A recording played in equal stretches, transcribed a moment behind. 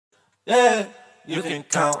Yeah, you can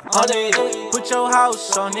count on it. Put your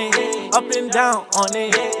house on it. Up and down on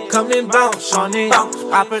it. Come and bounce on it.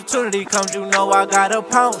 Opportunity comes, you know I got a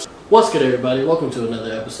pounce. What's good, everybody? Welcome to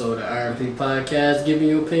another episode of RMP Podcast, giving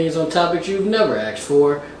you opinions on topics you've never asked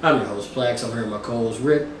for. I'm your host, Plax. I'm here with my co-host,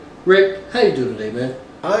 Rick. Rick, how you doing today, man?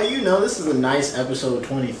 This is a nice episode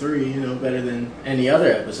 23, better than any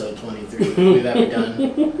other episode 23 we've ever done.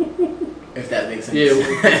 If that makes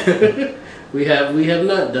sense. Yeah, we have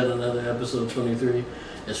not done another episode 23,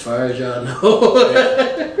 as far as y'all know.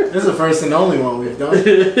 This is the first and only one we've done,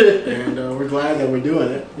 and we're glad that we're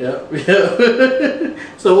doing it. Yep.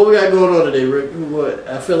 So what we got going on today, Rick? What?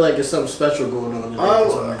 I feel like there's something special going on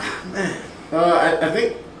today. Man. I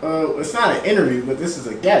think it's not an interview, but this is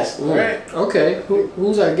a guest, right? Okay.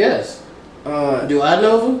 Who's our guest? Do I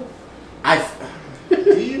know them?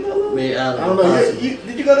 Do you know them? Man, I don't know.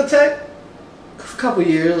 Did you go to Tech? A couple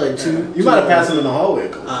years, like two. You might have passed him in the hallway.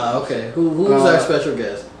 Okay. Who's our special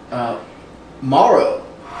guest? Morrow.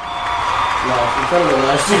 Well, in front of the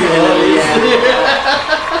last year.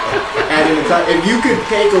 If you could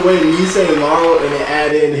take away me saying Morrow and then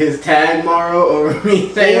add in his tag Morrow over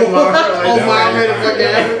me saying Morrow.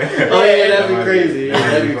 Oh yeah, that'd be crazy.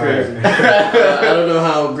 That'd be crazy. I don't know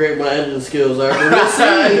how great my editing skills are, but we'll see.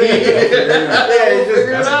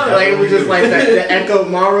 It was just like the echo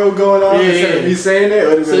Morrow going on instead of me saying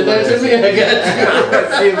it. So that's me. I got you.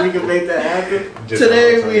 See if we can make that happen.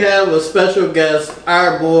 Today we have a special guest,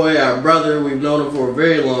 our boy, our brother. We've known him for a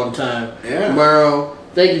very long time. Yeah. Morrow,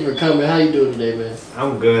 thank you for coming. How you doing today, man?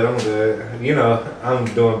 I'm good. I'm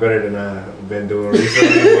doing better than I've been doing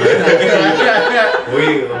recently.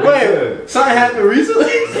 Wait, something happened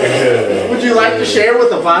recently? Would you like to share with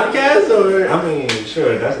the podcast? Or? I mean,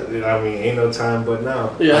 sure. Ain't no time but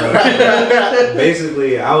now. Yeah.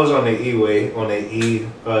 Basically, I was on the E-way, on the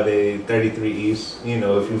 33 East.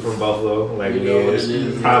 If you're from Buffalo, like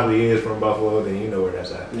probably is from Buffalo, then you know where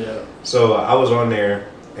that's at. Yeah. So I was on there.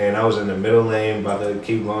 And I was in the middle lane, about to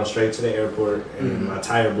keep going straight to the airport, and my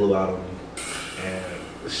tire blew out on me. And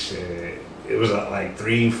shit, it was like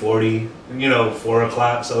 3:40, 4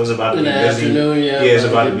 o'clock, so it was about to be busy. It's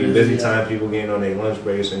about to be busy time. People getting on their lunch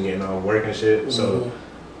breaks and getting off work and shit. So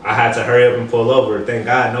I had to hurry up and pull over. Thank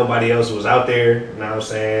God nobody else was out there. You know what I'm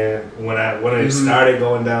saying? When it started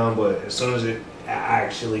going down, but as soon as it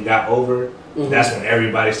actually got over. That's when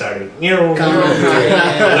everybody started, left and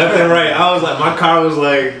right. I was like, my car was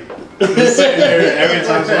like sitting there every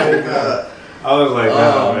time somebody got. I was like,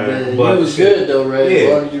 nah, man. But you was good though, right? Yeah, as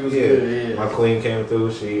long as you was good. Yeah. My queen came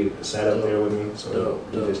through. She sat up there with me, so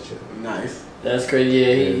we just chilled. Nice. That's crazy.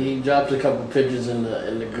 Yeah, he dropped a couple pictures in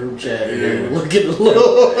the group chat. And looking a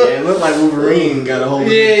little. Yeah, it looked like Wolverine got a hold of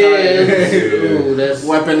his tire. Ooh, that's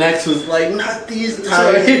Weapon X was like, not these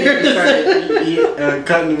tires.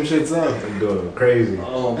 Cutting them shits up. I'm doing crazy.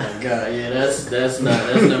 Oh my god, yeah, that's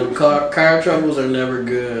never car troubles are never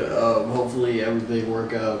good. Hopefully everything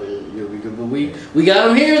work out and you'll be good. But we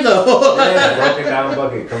got him here though. Broken down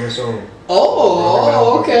bucket coming soon.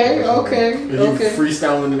 Okay. You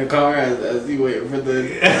freestyling in the car as you wait for the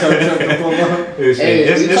tow truck to pull up.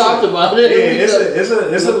 Hey, we talked about it. Yeah,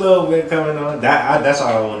 it's a little bit coming on. That's all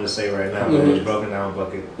I wanted to say right now. It was broken down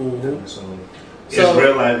bucket.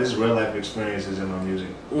 So it's real life experiences in my music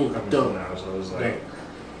coming from now. So it's like,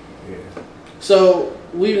 yeah. So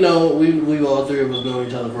we all three of us know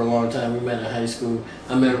each other for a long time. We met in high school.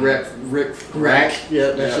 I met Rick.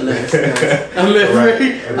 Yeah, that's your name.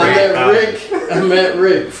 I met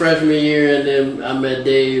Rick freshman year, and then I met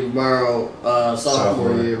Dave Morrow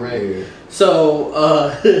sophomore year, right? Yeah. So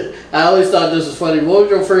I always thought this was funny. What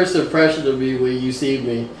was your first impression of me when you see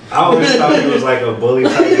me? I always thought he was like a bully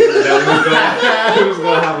type that we was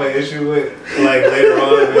gonna have an issue with like later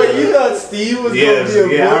on. Wait, you thought Steve was gonna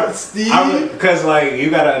be a bully? Steve? Because like you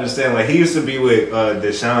gotta understand, like he used to be with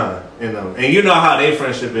Deshaun, and you know how their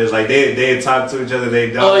friendship is. Like they talk to each other, they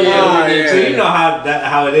don't. Oh yeah. So you know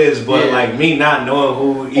how it is, but like me not knowing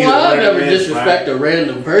who either I never is, disrespect a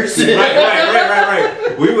random person.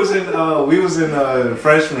 Right. We was in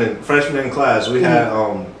freshman class. We had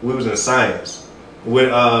we was in science. With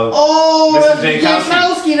Mr.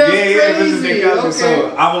 Jankowski, that's crazy. Okay.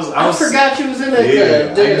 So I forgot you was in that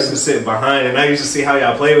class. I used to sit behind and I used to see how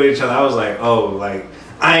y'all play with each other. I was like,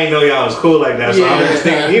 I ain't know y'all was cool like that. So I was just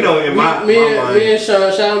thinking, in my mind. Me and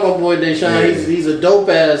Sean, shout out my boy Deshaun. He's a dope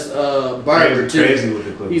ass barber too. Crazy with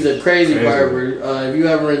the clippers. He's a crazy barber. If you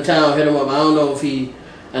ever in town, hit him up. I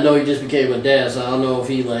know he just became a dad, so I don't know if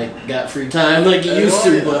he like got free time like he used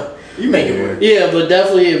to, but You make it work. Yeah, but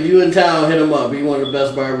definitely if you in town, hit him up. He one of the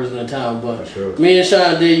best barbers in the town. But For sure. me and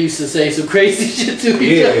Sean did used to say some crazy shit to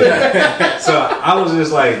each other. Yeah. So I was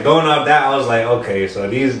just like going off that. I was like, okay, so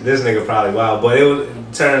this nigga probably wild, but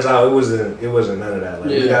it turns out it wasn't none of that.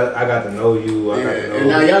 Like I got to know you. I got to know. And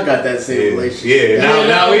now y'all got that same relationship. Yeah.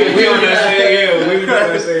 Now we on that same. Yeah, we on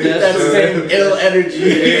that same. That same ill energy.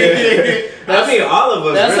 Yeah. I mean, all of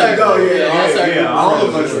us. That's really our go. goal. Yeah, all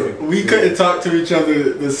of us. We couldn't talk to each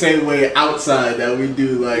other the same way outside that we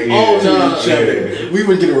do like to each other. Yeah. We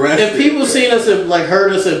would get arrested. If people seen us and like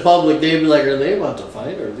heard us in public, they'd be like, "Are they about to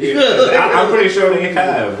fight?" Or I'm pretty sure they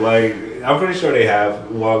have. Like, I'm pretty sure they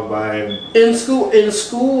have walked by and. In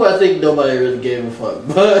school, I think nobody really gave a fuck.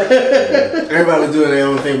 But Everybody was doing their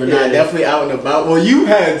own thing, but not definitely out and about. Well, you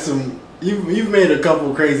had some. You've made a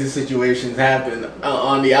couple crazy situations happen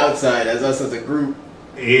on the outside as us as a group.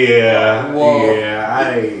 Yeah, Whoa.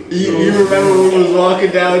 yeah. You remember when we was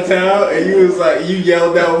walking downtown and you was like, you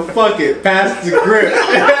yelled out, "Fuck it, pass the grip,"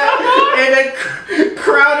 and then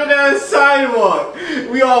crowded on the sidewalk.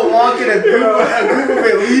 We all walking a group of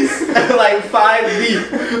at least like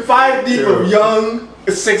five deep of young,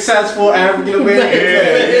 successful African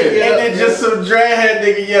Americans, and then just some dreadhead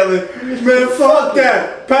nigga yelling, "Man, fuck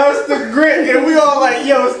that, pass the grit," and we all like,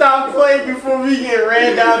 "Yo, stop playing before we get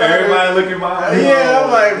ran down." Everybody looking my. Yeah,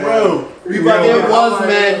 I'm like, bro. there was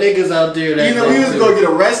mad niggas out there that Either we was gonna get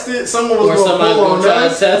arrested, someone was gonna pull on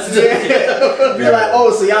us. Test Yeah. Be like,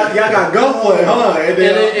 "Oh, so y'all got gunplay, huh?"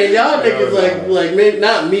 And y'all niggas like maybe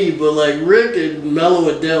not me, but like Rick and Mello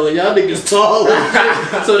and Della, y'all niggas tall and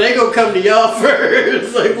shit, so they gonna come to y'all first.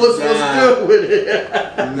 Like, what's good with it?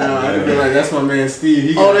 No, I'd be like, "That's my man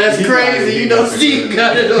Steve." That's crazy. You know Steve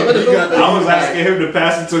got it on him. I was asking him to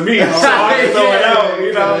pass it to me, so I could throw it out.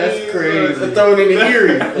 You know, that's crazy. Throwing it in the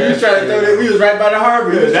Erie. We was trying to throw it. We was right by the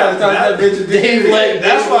harbor. We was trying to toss that bitch in the Dave Erie. like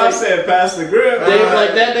that's why I said pass the grip. Dave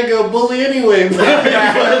like that nigga a bully anyway.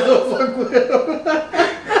 Fuck with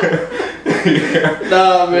him.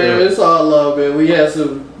 Nah, man, it's all love, man. We had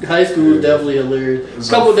some high school was definitely hilarious.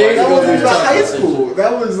 A couple days That ago, wasn't we even talked high about school.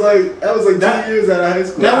 That was like 2 years out of high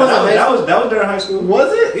school. That was during high school.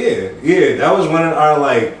 Was it? Yeah. That was one of our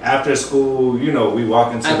like after school. You know, we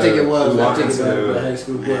walk into. I think it was. We I walk think it into was the- high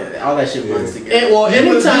school. But Yeah, all that shit runs together.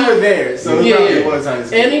 anytime we were there, so it probably was high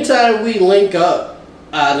school. anytime we link up,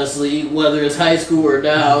 honestly, whether it's high school or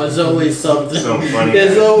now, it's always something. Something funny.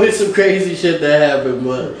 There's always some crazy shit that happened,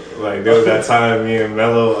 but Like there was that time me and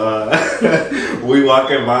Mello, we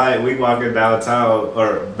walking downtown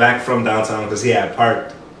or back from downtown because he had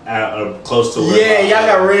parked close to where. Y'all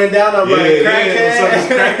got ran down on by a crackhead. So this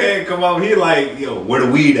crackhead come up, he like, "Yo, where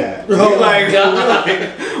the weed at?" He Oh my like, God.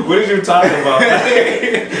 what are you talking about?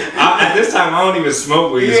 At this time, I don't even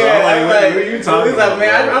smoke weed, so I'm like, what are you talking He's like, about?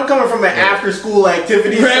 "Man, I'm coming from an after school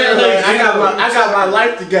activity. Right, Sir. like, I got my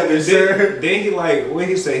life together, sir." Then he like, what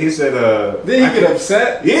he said? He said, Then he get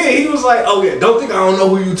upset. Yeah, he was like, "Oh yeah, don't think I don't know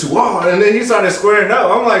who you two are," and then he started squaring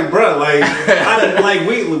up. I'm like, "Bruh, like,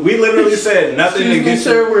 we literally said nothing to excuse me, get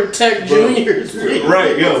sir, we're tech juniors.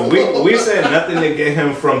 right, yo, we said nothing to get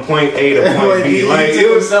him from point A to point B. Like he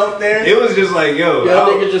took himself there. it was just like, yo, Y'all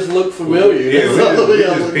nigga just look familiar. yeah, That's all we y'all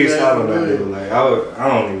just look pieced back out on that familiar. dude. Like I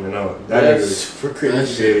don't even know that That's nigga. super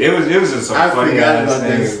crazy. Shit, it was just some I funny forgot ass about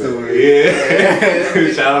that things. story.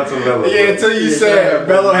 Yeah, shout out to Mello. Yeah, until you said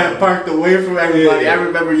Bello had parked away from everybody. Yeah. I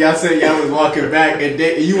remember y'all said y'all was walking back and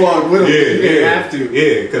you walked with him. Yeah, You didn't have to.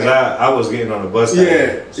 Yeah, because I was getting on the bus.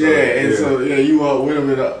 So you walked with him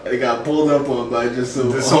and it got pulled up on by just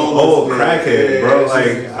some old crackhead, bro. it's Like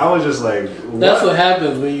just- I was just like, That's what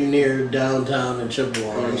happens when you near downtown in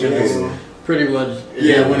Chippewa. Chippewa. It's pretty much.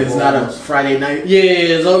 Yeah, when it's not a Friday night. Yeah,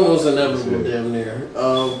 it's almost inevitable damn near.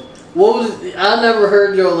 What was I never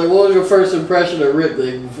heard your like? What was your first impression of Rick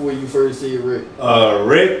like before you first see Rick?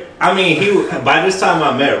 Rick. I mean, by this time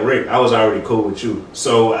I met Rick, I was already cool with you.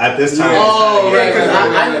 So at this time, Because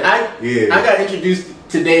yeah, I got introduced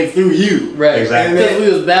to Dave through you. Right, Exactly. because we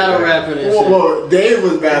was battle rapping and shit. Well, Dave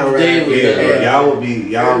was battle Dave rapping. was battle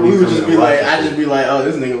y'all We would coming just to be like, watch I this just be like, "Oh,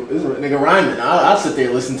 this nigga rhyming." I'll sit there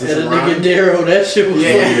and listen to And some the nigga rhymes. Darryl, that shit was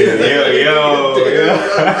Yeah. funny.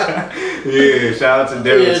 Yeah, shout out to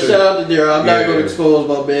Darryl. Yeah, too. shout out to Darryl. I'm not Yeah. gonna expose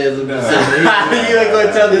my man's. You ain't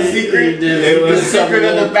gonna tell the secret. The Secret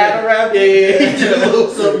of the battle rap. Yeah, he did a little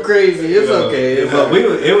something crazy. It's okay. It's But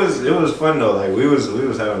okay. it was fun though. Like we was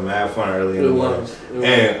having mad fun early in the morning.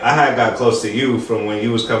 And I had got close to you from when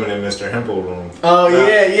you was coming in Mr. Hempel room. Oh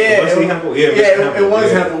yeah. Was he Hempel? Yeah, Mr. It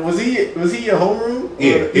was yeah. Hempel. Was he your homeroom?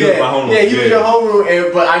 Yeah, he was my homeroom. Yeah, he was Yeah. your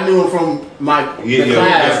homeroom, but I knew him from the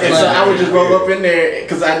class, and so I would just roll up in there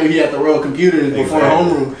because I knew he had the roll computers before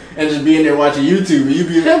homeroom, and just be in there watching YouTube. And you'd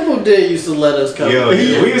be Temple did used to let us come. Yo,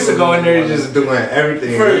 we used to go in there just doing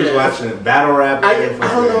everything. We was watching battle rap. I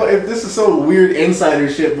don't know if this is so weird insider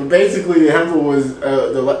shit, but basically Hempel was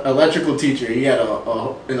the electrical teacher. He had a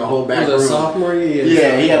whole back room. Was a sophomore year?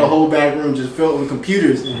 Yeah, he had a whole back room just filled with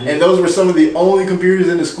computers, and those were some of the only computers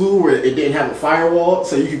in the school where it didn't have a firewall,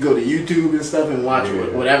 so you could go to YouTube and stuff and watch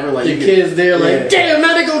whatever. Like the kids there, like, damn,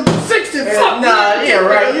 man, they go 60. Fuck, nah, yeah,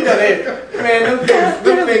 right. You know that, man.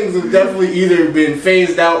 Them things have definitely either been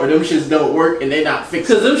phased out or them shits don't work and they not fixed.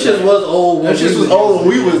 Because them shits was old. Them shits was old when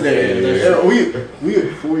we was there. We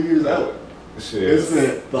were 4 years out. Shit. It's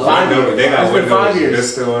been 5 years. They got Windows. 5 years. They're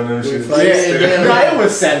still on them shit. Yeah, no, it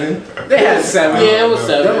was 7. They had 7. Yeah, it was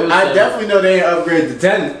 7. I definitely know they didn't upgrade to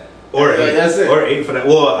 10. Or 8. That's it. Or 8 for that.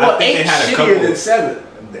 Well, I think they had a couple. Than 7.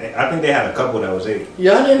 I think they had a couple that was 8.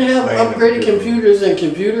 Y'all didn't have upgraded computers in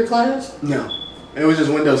computer class? No. It was just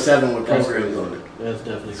Windows 7 with programs on it. That's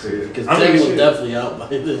definitely crazy. Because 10 was definitely out by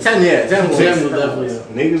then. 10, yeah. 10 was definitely out.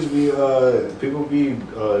 Niggas be, people be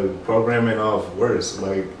programming off worse.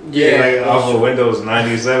 Like, off of Windows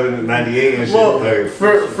 97, 98 and shit. Well, like,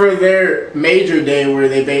 for their major day where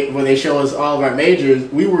they show us all of our majors,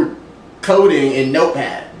 we were coding in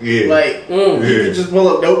Notepad. Yeah. Like, you could just pull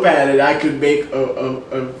up Notepad and I could make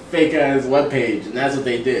a fake ass web page, and that's what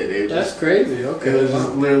they did. That's crazy. Okay. It was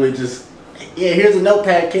just literally just, here's a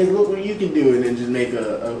Notepad, kids, look what you can do, and then just make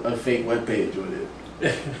a fake web page with it.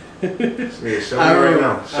 Show me right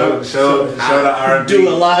now. Show the R&B. Do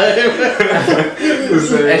a live.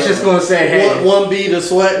 It's just gonna say, hey. One bead of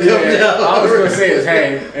sweat come down. All I was gonna say is,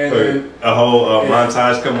 hey. And then, a whole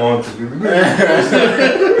montage come on.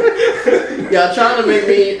 Y'all trying to make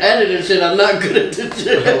me edit and shit. I'm not good at this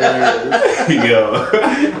shit. Yo.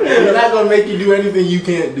 We're not gonna make you do anything you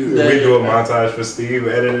can't do. We do a montage for Steve,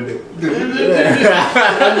 edited it.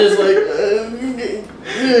 I'm just like,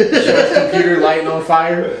 computer lighting on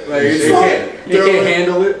fire. Like it can't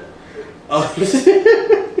handle it.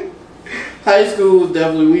 High school was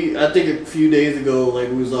definitely, I think a few days ago, like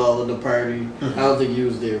we was all in the party. I don't think you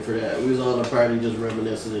was there for that. We was all in the party just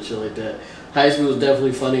reminiscing and shit like that. High school was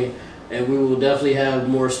definitely funny. And we will definitely have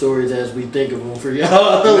more stories as we think of them for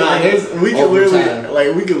y'all. We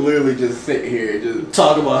could literally just sit here and just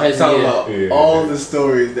talk about high school. Talk about all the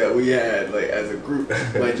stories that we had, like as a group,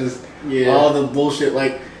 like just all the bullshit,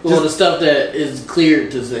 like the stuff that is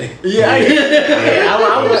cleared to say. I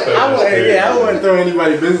wouldn't throw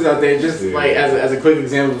anybody's business out there. Just like as a quick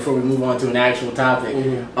example before we move on to an actual topic.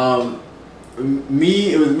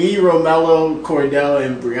 It was me, Romello, Cordell,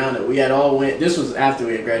 and Brianna. We had all went. This was after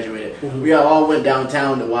we had graduated. We had all went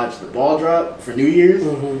downtown to watch the ball drop for New Year's,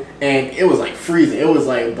 and it was like freezing. It was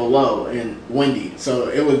like below and windy, so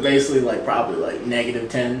it was basically like probably like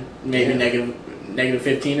 -10, maybe negative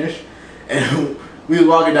 15ish. And we were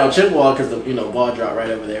walking down Chippewa because the ball drop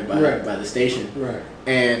right over there by the station,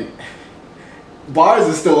 and bars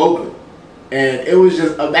is still open, and it was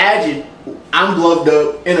just imagine. I'm gloved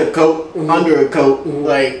up in a coat, under a coat,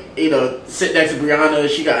 like sit next to Brianna.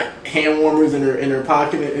 She got hand warmers in her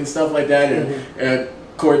pocket and stuff like that, and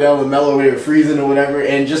Cordell and Mello were freezing or whatever.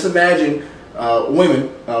 And just imagine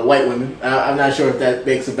women, white women. I'm not sure if that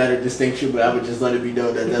makes a better distinction, but I would just let it be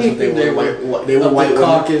known that that's what they were. They were white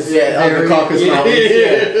caucus, women, of the caucus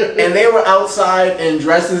mountains, and they were outside in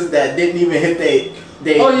dresses that didn't even hit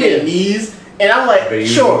their knees. And I'm like,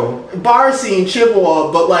 sure, bar scene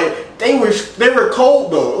Chippewa, but like they were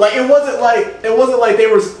cold though. Like it wasn't like they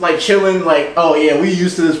were like chilling. Like, oh yeah, we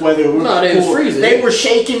used to this weather. No, they was freezing. They were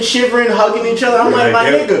shaking, shivering, hugging each other. I'm like,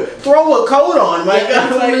 my nigga, throw a coat on. Like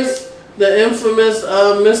the infamous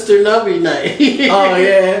Mr. Nubby night. Oh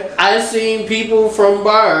yeah, I seen people from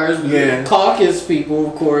bars, caucus people,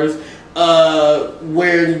 of course,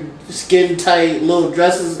 wearing skin tight little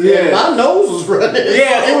dresses. My nose was running.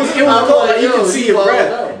 Yeah, it was cold. Like, you could see your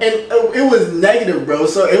breath, and it was negative, bro.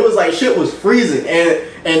 So it was like shit was freezing,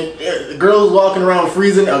 and girls walking around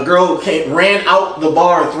freezing. A girl ran out the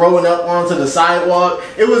bar, throwing up onto the sidewalk.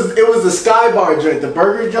 It was the Sky Bar joint, the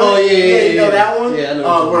burger joint. Oh yeah, you know that one. Yeah, I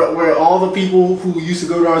know where all the people who used to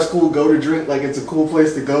go to our school go to drink. Like it's a cool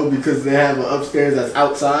place to go because they have an upstairs that's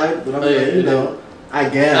outside. But I'm I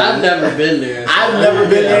guess. I've never been there. So I've never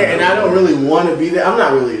been there, and I don't really want to be there. I'm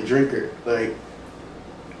not really a drinker. Like,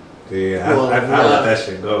 I let that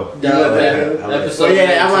shit go. I'm about to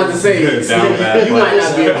say, you might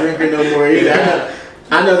not be a drinker no more either.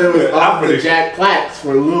 I know there was I'm off the pretty Jack plaques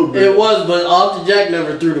for a little bit. It was, but off the Jack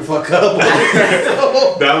never threw the fuck up.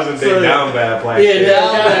 That was the thing. Down bad plaque. Yeah,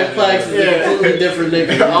 down bad plaques is a completely different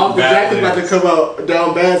nigga. Off the Jack is about to come out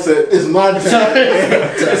down bad. Said it's my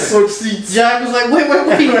turn. Switch seats. Jack was like, wait,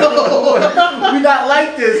 no. We not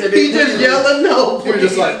like this. And He just yelling no. He was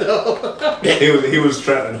just like, no. He was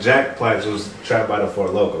trapped. Jack Platts was trapped by the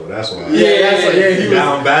Fort Loco. That's why. He was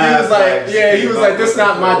Down bad. He was like, he was like, this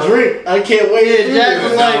not my drink. I can't wait. Yeah, Jack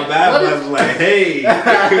was Down like, bad. what Was like, hey,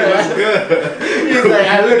 what's good? He was like,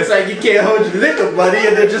 it looks like you can't hold your liquor, buddy,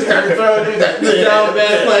 and then just started throwing through that. down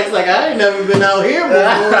bad plaques? Like, I ain't never been out here before.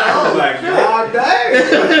 I was like, God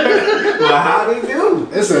dang. Well, how did you?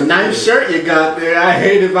 It's a nice shirt you got there. I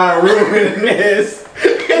hate if I ruin this.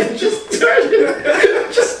 And just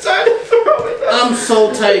started throwing up. I'm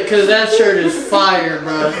so tight because that shirt is fire,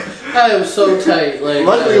 bro. I am so tight. Like,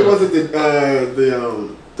 Luckily, it wasn't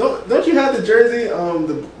the Don't you have the jersey,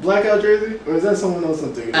 the blackout jersey, or is that someone else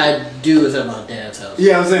I'm thinking? I do. It's at my dad's house.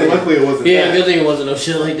 Yeah, I'm saying luckily it wasn't. Yeah, that. good thing it wasn't no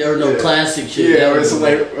shit like that or no classic shit. Yeah, That or was some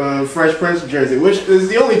like Fresh Prince jersey, which is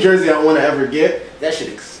the only jersey I want to ever get. That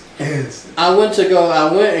shit expensive. I went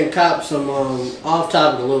and copped some, off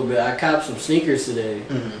topic a little bit, I copped some sneakers today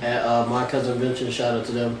at my cousin Vincent, shout out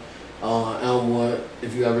to them, Elmwood.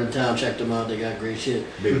 If you ever in town, check them out, they got great shit.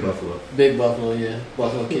 Big Buffalo. Big Buffalo, yeah.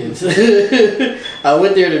 Buffalo kids. I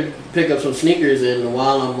went there to pick up some sneakers, and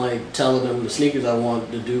while I'm like telling them the sneakers I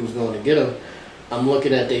want, the dude was going to get them. I'm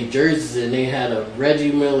looking at their jerseys, and they had a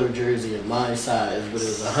Reggie Miller jersey in my size, but it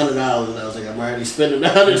was $100. And I was like, I'm already spending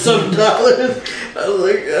 $100-something. I was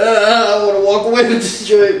like, I want to walk away with this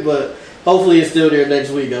joint, but hopefully it's still there next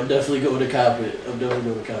week. I'm definitely going to cop it.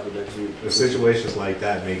 Next week. The situations like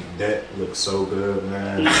that make debt look so good,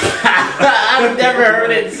 man. I've never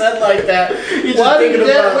heard it said like that. Why did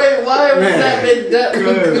that? Wait, why was that make that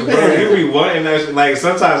look Cause, good? bro, you be wanting that shit. Like,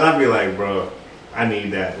 sometimes I'd be like, bro, I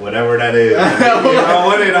need that. Whatever that is. I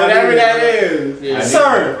want it. Whatever that is. Yeah.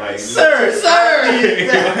 Sir, like, Sir,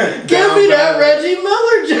 give me that Reggie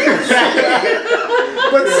Miller jersey.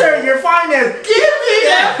 But sir, your finance. Give me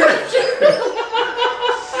that Reggie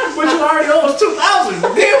but you already owe us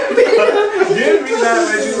 $2,000. Give me that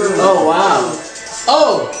Reggie Miller. Oh wow.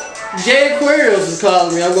 Oh, Jay Aquarius is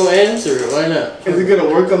calling me. I'm gonna answer it. Why not? Is it gonna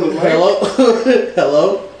work on the mic? Hello,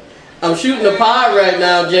 hello. I'm shooting the pod right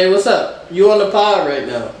now, Jay. What's up? You on the pod right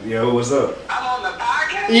now? Yo, what's up? I'm on the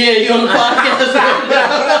podcast. Yeah, you on the podcast right now.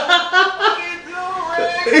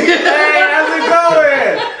 Hey, how's it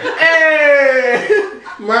going? Hey.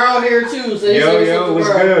 Merle here too. Say Yo, what's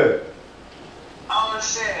good? Oh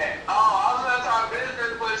shit. Oh, I was gonna talk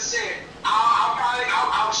business, but shit.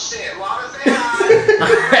 I'll shit. Well, I'm saying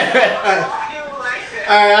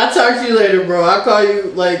Alright, I'll talk to you later, bro. I'll call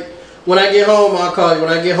you like when I get home. I'll call you.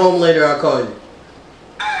 When I get home later, I'll call you.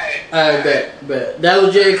 Alright, bet. That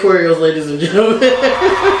was Jay Aquarius, ladies and gentlemen. Yeah,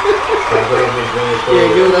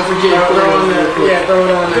 give it up for Jay Aquarius. Yeah, throw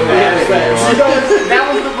it on there. You know, that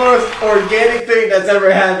was the most organic thing that's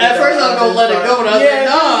ever happened. At first, I was gonna let it go, but I was like,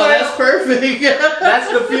 no, that's perfect. That's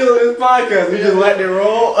the feel of this podcast. We just letting it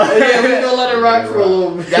roll. Yeah, we're gonna let it rock for a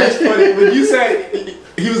little bit. That's funny. When you said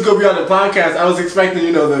he was gonna be on the podcast, I was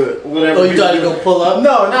expecting, the whatever. Oh, you thought he gonna pull up?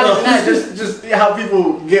 No, not even that. Just how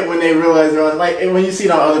people get when they realize they're on. Like when you see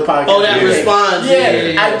it on other podcasts. Oh, that response.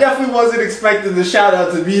 Yeah, I definitely wasn't expecting the shout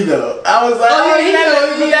out to me though. I was like,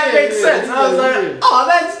 that makes sense. I was like, oh,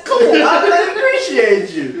 that's cool. I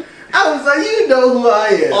appreciate you. I was like, you know who I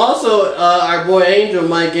am. Also, our boy Angel,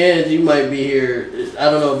 Mike Ange, he might be here. I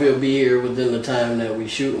don't know if he'll be here within the time that we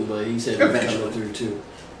shooting, but he said he's coming through too.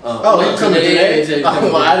 He's coming today? He said he's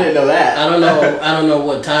coming I didn't know that. I don't know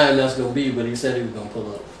what time that's gonna be, but he said he was gonna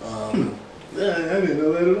pull up. Yeah, I didn't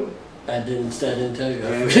know that at all. I didn't tell you.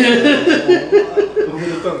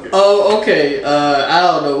 Oh, okay. I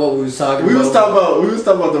don't know what we was talking about. We was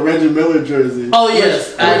talking about the Reggie Miller jersey. Oh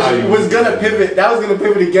yes, I was gonna pivot. That was gonna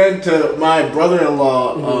pivot again to my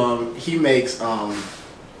brother-in-law. He makes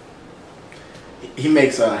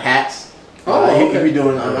hats. Oh, he be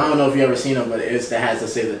doing. I don't know if you ever seen them, but it's the hats that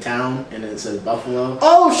say the town and it says Buffalo.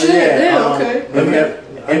 Oh shit! Yeah, okay.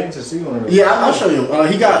 I need to see one of those. Yeah, I'll show you.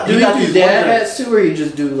 He got do dad hats too, or he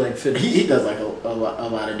just do like fit? He does like a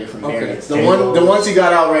lot of different variants. The Kangol. ones he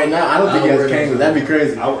got out right now, I don't think he has Kangol. That'd be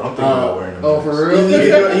crazy. I'm thinking about wearing them. Oh, for real?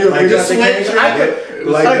 You Like just the switch.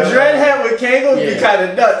 A dread hat with Kangol would be kind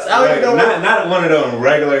of nuts. I don't even know. Not one of them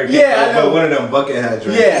regular. Yeah, but one of them bucket hat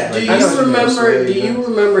dreads. Yeah. Do I know you what remember? Do you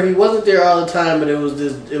remember? He wasn't there all the time, but it was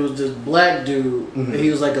this black dude. Mm-hmm.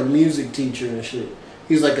 He was like a music teacher and shit.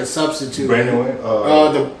 He was like a substitute. Brandon Wayne.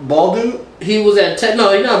 The bald dude. He was at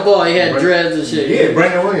no, he's not bald. He had dreads and shit. Yeah,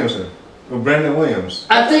 Brandon Williamson. Brandon Williams.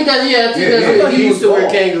 I think that's what he used to wear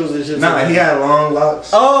Kangaroos and shit. Nah, he had long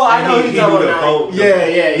locks. Oh, I know he's talking the about. whole.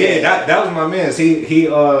 Yeah. That was my man. He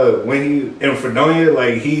when he in Fredonia,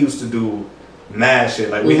 like he used to do mad shit.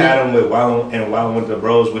 Like we had him with Wildin' with the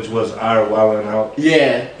Bros, which was our Wildin' Out.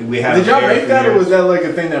 Yeah. We had. Did y'all make that, or was that like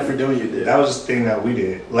a thing that Fredonia did? That was the thing that we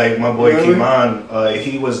did. Like my boy Kimon,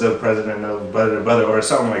 he was the president of Brother to Brother or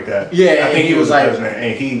something like that. Yeah, I think he was like, the president,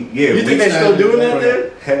 and he You think they still doing that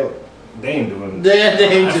there? Hell, they ain't doing it. They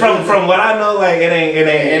ain't From what I know, like it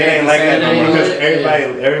ain't like that no more because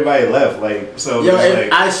Yeah. everybody left. Like so, Yo, it's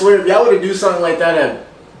like, I swear, if y'all would have do something like that at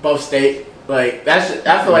Buff State, like I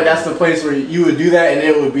feel like that's the place where you would do that, and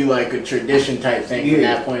it would be like a tradition type thing from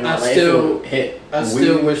that point on. Like, still it hit. I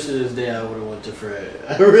still wish to this day I would have went to Fred.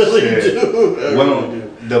 I really do. Well,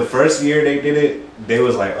 the first year they did it, they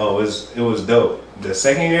was like, oh, it was dope. The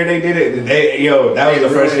second year they did it, that was the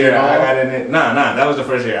first year I got in it. Nah, that was the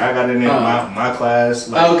first year I got in it. My class,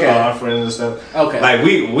 like all our friends and stuff. Okay. Like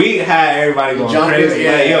we had everybody going crazy.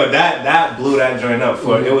 Yeah. Like, that blew that joint up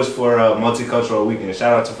for it was for a multicultural weekend.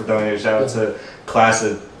 Shout out to Fredonia. Shout out to class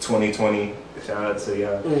of 2020. Shout out to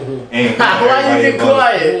y'all. And why you get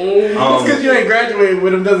quiet? It's because you ain't graduated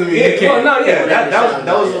with them doesn't mean you can't.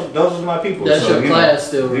 those was my people. That's so, your class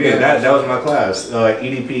still. Yeah, that was my class.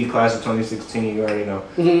 EDP class of 2016. You already know.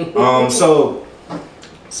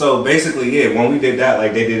 So basically, yeah, when we did that,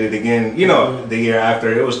 like they did it again. You know, the year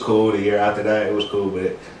after it was cool. The year after that, it was cool,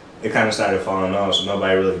 but it kind of started falling off, so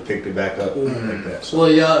nobody really picked it back up like that. So.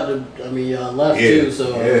 Well, y'all left too,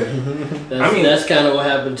 so that's kind of what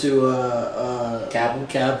happened to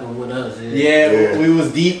Kappa with us. Yeah, we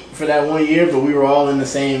was deep for that 1 year, but we were all in the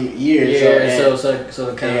same year. Yeah, so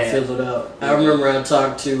it kind of fizzled out. I remember I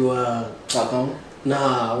talked to Stockholm.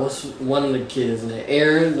 Nah, what's one of the kids name?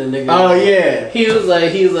 Aaron, the nigga. Oh yeah. He was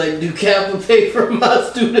like, do Kappa pay for my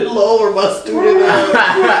student loan or my student?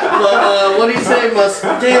 What did he say?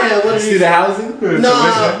 What did he student housing?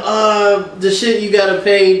 No, the shit you gotta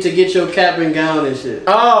pay to get your cap and gown and shit.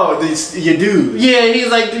 Oh, your dude. Yeah,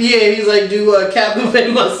 he's like, do Kappa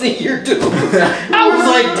pay my senior dues? I was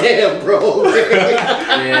like, damn, bro.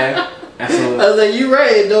 Yeah. Absolutely. I was like, you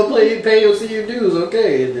right, don't pay your senior dues,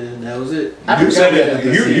 okay, and then that was it. You said that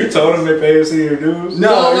you told him to pay your senior dues?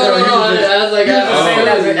 No, I was like,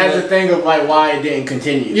 as a thing of like why it didn't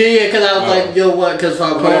continue. Yeah, because I was like, yo, what, because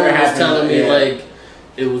my brother was telling me, like,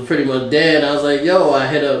 it was pretty much dead, and I was like, yo, I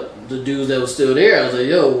hit up the dudes that was still there, I was like,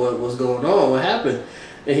 yo, what's going on, what happened?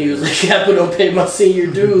 And he was like, Kappa don't pay my senior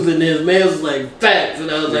dues, and his man was like, facts,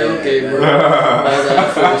 and I was like, okay, bro. I was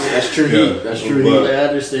like, that's true heat. That's true heat. Like, I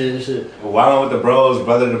understand shit. Wildin' with the Bros,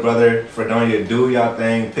 Brother to Brother, Fredonia, do y'all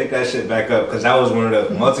thing, pick that shit back up, because that was one of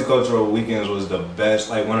the multicultural weekends was the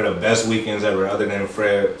best, like one of the best weekends ever, other than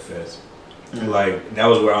Fred Fest. Like that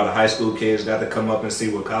was where all the high school kids got to come up and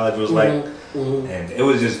see what college was like, and it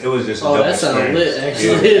was just a dope that sounded lit,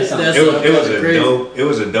 actually. It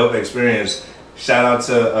was a dope experience. Shout out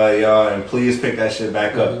to y'all, and please pick that shit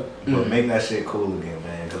back up. But make that shit cool again,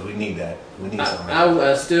 man, because we need that. We need something.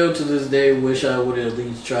 I still, to this day, wish I would have at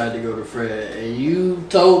least tried to go to Fred. And you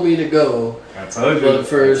told me to go. I told you. But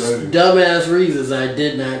for dumbass reasons, I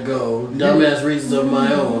did not go. Dumbass reasons of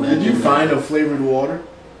my own. Did you find a flavored water?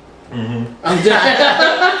 I'm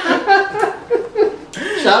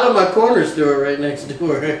shout out my corner store right next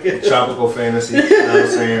door. Tropical Fantasy. You know what I'm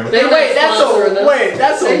saying? They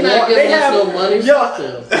not giving us no money. Yo,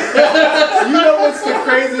 you know what's the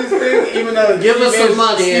craziest thing? Even though give us some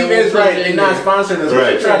money, Steve is right. They're not sponsoring us.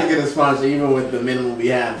 Right. We should try to get a sponsor, even with the minimum we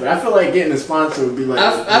have. But I feel like getting a sponsor would be like.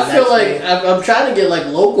 I feel like I'm trying to get like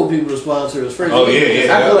local people to sponsor us first. Oh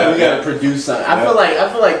yeah. I feel like we gotta produce something. I feel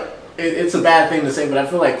like. It's a bad thing to say, but I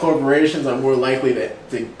feel like corporations are more likely to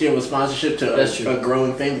give a sponsorship to a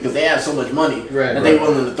growing thing because they have so much money that they're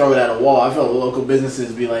willing to throw it at a wall. I feel like local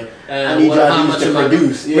businesses be like, I need y'all to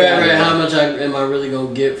produce. How much am I really going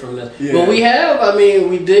to get from this? Yeah. But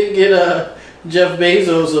we did get Jeff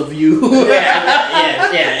Bezos of you.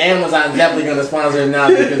 Amazon's definitely going to sponsor it now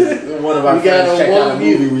because one of our friends checked out a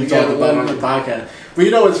movie we talked about on the podcast. But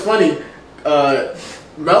you know what's funny?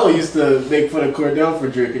 Mello used to make fun of Cordell for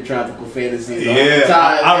drinking Tropical Fantasies all the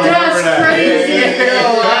time. I remember that. Crazy.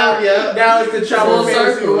 Now it's the Tropical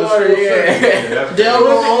Fantasy water. Del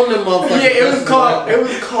will own them motherfuckers. Yeah, it was called.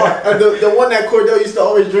 The one that Cordell used to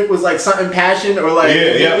always drink was like something passion or like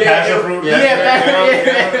passion fruit.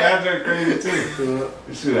 Passion crazy too.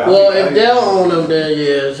 Well, if Del own them,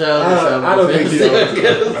 then shout out to Tropical I don't think he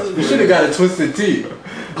does. You should have got a Twisted Tea.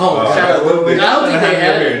 Shout out. I don't think they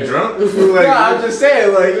had it. Drunk? No, I'm just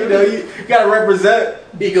saying, like, you gotta represent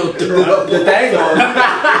He go through The thing on.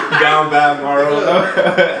 Down bad Morrow.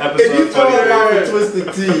 If you Episode throw it 20. off a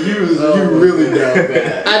Twisted Tea, you really down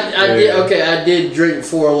bad. I did drink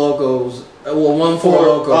 4 Locos. Well, 1 4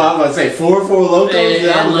 Loco. Oh, I was about to say 4 Locos.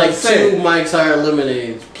 And like 2 Mike's Hard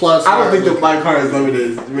Lemonades. Plus, I don't think the Mike Hard's Lemonade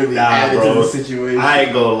is really added to the situation. I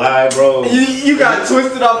ain't gonna lie, bro. You got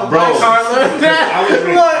twisted off of Mike Hard Lemonade.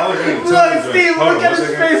 I was drinking Look, Steve, look at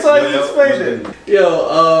his face while you explain it.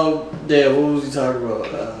 Yo, damn, what was he talking about?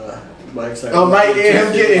 Mike's Hard. Oh, Mike,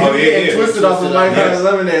 him getting twisted off of Mike Hard's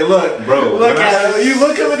Lemonade. Look, bro. Look at him. You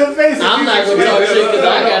look him in the face. I'm not gonna talk shit because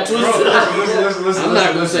I got twisted. Listen, I'm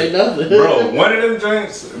not gonna say nothing. Bro, one of them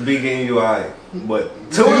drinks be getting you high. But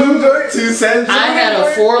 2 of them joints? 2 cents. I had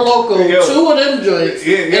a 4 Loco, Yo. 2 of them joints,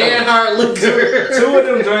 and hard liquor. 2 of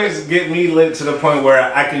them joints get me lit to the point where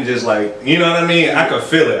I can just like, you know what I mean? I can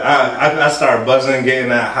feel it. I start buzzing, getting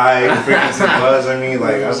that high frequency buzz in me.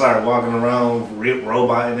 Like I started walking around,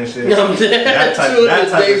 roboting and shit. I'm dead. That type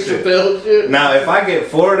Dave of shit. Chappelle shit. Now, if I get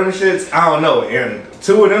 4 of them shits, I don't know. And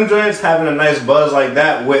 2 of them joints having a nice buzz like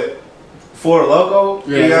that with 4 Loco,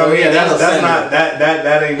 you know what I mean? That's not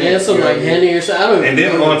that ain't. And some like Henny or something. I don't even And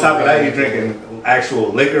then know. on top of that, you're drinking actual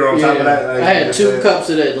liquor on top of that. Like, I had 2 cups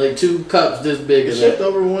of that, like 2 cups this big of Shift that.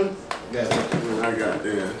 over one. Yeah, I got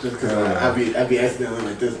just because I be accidentally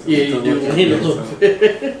like this. Yeah, you do lean a little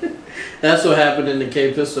bit. That's what happened in the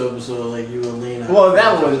K Pistol episode. Like you would lean out. Well,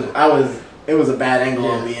 it was a bad angle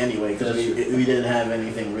on Yeah. me anyway because we didn't have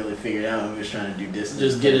anything really figured out. We were just trying to do distance.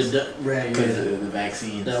 Just get it done. Right. because Yeah. of the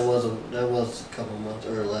vaccines. That was a couple months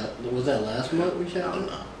or was that last month we shot? I don't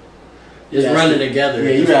know. It's Yeah, running together.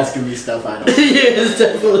 Yeah, you asking me stuff I don't. Yeah, it's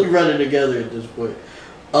definitely running together at this point.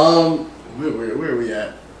 Where are we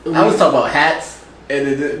at? I was talking about hats and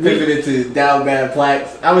then pivoted to down bad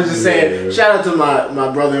plaques. I was just saying, shout out to my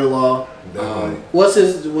brother-in-law. What's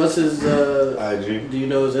his IG. do you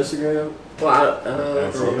know his Instagram? Well, I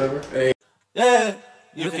That's don't it. remember. Yeah,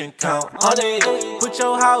 you can count on it. Put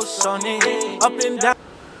your house on it. Up and down.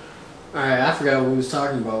 Alright, I forgot what we was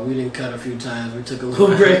talking about. We didn't cut a few times. We took a little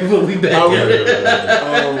break, but we back at it.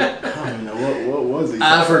 I don't even know what was it.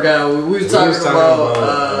 I forgot. We was talking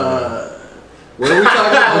about what are we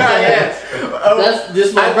talking about? That's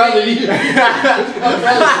this my brother. That's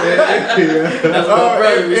my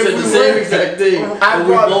brother. We said the same exact thing. And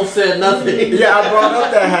we both said nothing. Yeah, I brought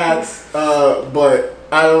up the hats, but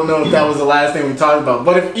I don't know if that was the last thing we talked about.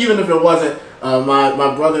 But even if it wasn't,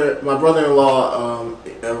 my brother-in-law,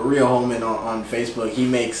 Rio Holman on Facebook, he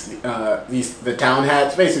makes the town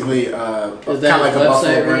hats, basically kind of like a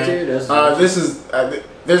Buffalo brand. This is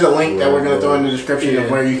there's a link that we're gonna throw in the description of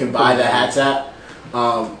where you can buy the hats at.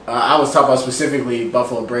 I was talking about specifically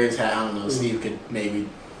Buffalo Braves hat. I don't know. Steve could maybe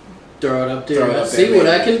throw it up there. Throw it up See there, what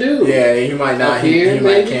maybe. I can do. Yeah, he might not. Up here, he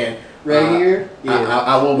might maybe? can. Right here. Yeah.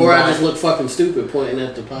 I will. Or I just look fucking stupid pointing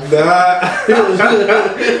at the podcast.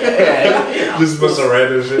 Just put some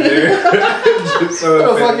random shit there. Just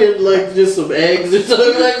so Or fucking like just some eggs or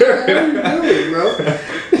something like that. What are you doing, bro?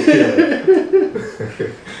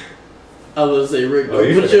 I was gonna say Rick, Oh,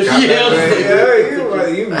 you but you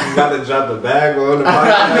got to drop the bag on the podcast.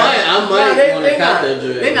 I might want to cop that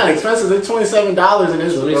joint. They're not expensive. They're $27 in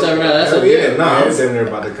this. $27. That's Hell a yeah, deal. no, I'm sitting there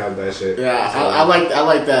about to cop that shit. Yeah, I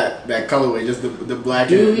like that colorway, just the black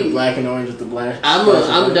Dude, and the black and orange, just the black. I'm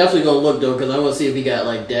definitely gonna look though, because I want to see if he got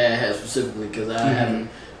like dad hats specifically, because I haven't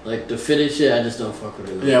like the fitted shit. I just don't fuck with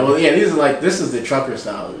it. Yeah, well, yeah, this is the trucker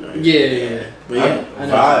style. Right? Yeah. But yeah, I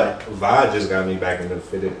know. Vibe just got me back into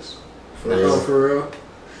fitteds. For Oh, real. for real.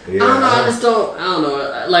 Yeah. I don't know. I just don't. I don't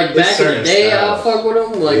know. Like It's back in the certain day, I'll styles. fuck with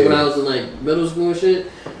them. Like when Yeah. I was in like middle school and shit.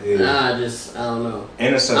 Yeah. Nah, I don't know.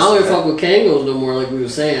 And it's I don't even fuck with Kangos no more. Like we were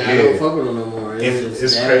saying, I Yeah. don't fuck with them no more.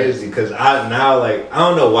 It's crazy because I now like I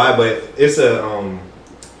don't know why, but it's a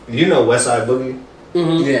you know West Side Boogie,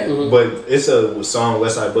 Mm-hmm. Yeah. Mm-hmm. but it's a song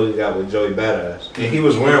West Side Boogie got with Joey Badass, and he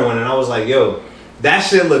was wearing one, and I was like, yo, that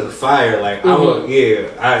shit look fire. Like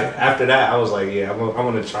after that I was like, yeah, I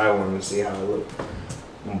want to try one and see how it look.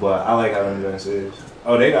 But I like how them joints is.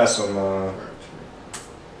 Oh, they got some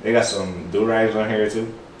do-rags on here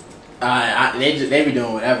too. They be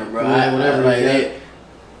doing whatever, bro. Yeah, whatever, Like, yeah.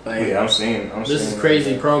 Yeah, I'm seeing. This is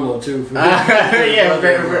crazy promo too. For yeah,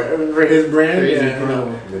 for his brand. Crazy Yeah,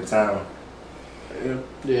 promo. The town.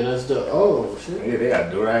 Yeah, that's the. Oh shit. Yeah, they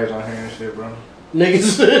got do-rags on here and shit, bro.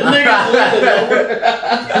 Niggas.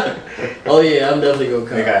 Oh yeah, I'm definitely gonna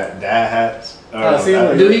come. They got dad hats. see,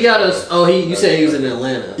 look. Dude, he got us. Oh, you said he was in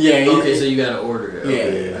Atlanta. Yeah, Okay, so you gotta order it.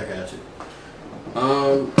 Okay, Yeah. I got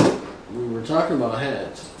you. We were We're talking about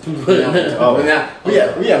hats. We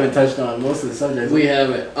haven't touched on most of the subjects. We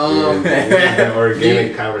haven't. An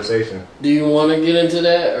organic conversation. Do you want to get into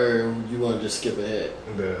that, or you want to just skip ahead?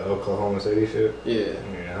 The Oklahoma City shit. Yeah.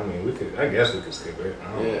 Yeah, I mean, we could. I guess we could skip it.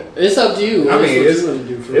 I don't know. It's up to you. I mean, it's what you want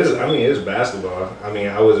to do for it's. I mean, it's basketball. I mean,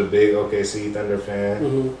 I was a big OKC Thunder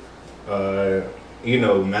fan. Mm-hmm. You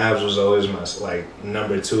know, Mavs was always my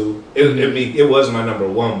number 2. It was my number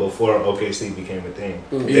 1 before OKC became a thing.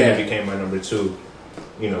 Mm-hmm. Then it became my number 2.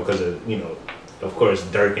 You know, because of course,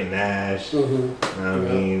 Dirk and Nash. Mm-hmm. You know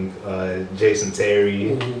what I mean? Jason Terry.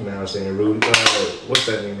 You know what I'm saying? Rudy. What's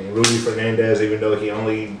that name? Rudy Fernandez. Even though he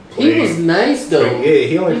only played. He was nice though. Yeah,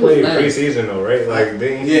 he only played preseason though, right? Like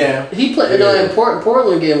then. He played. No, in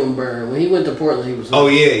Portland gave him burn. When he went to Portland, he was. Oh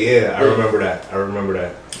yeah. I remember that.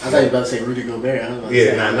 I thought you were about to say Rudy Gobert. Not Rudy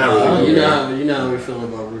Gobert. You know how we feel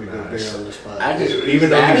about Rudy Gobert on the spot. Even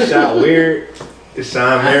though he shot weird.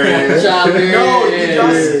 Sean Marion. No,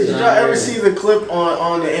 did y'all ever see the clip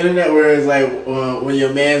on the internet where it's like when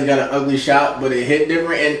your man's got an ugly shot but it hit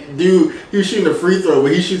different, and dude, he was shooting a free throw,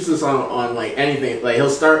 but he shoots this on like anything. Like he'll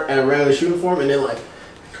start at a regular shooting form and then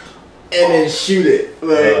shoot it.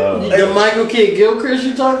 The Michael Kidd Gilchrist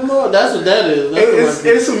you talking about? That's what that is.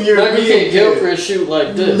 It's some European Michael Kidd Gilchrist shoot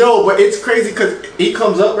like this. No, but it's crazy because he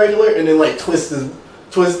comes up regular and then like twisted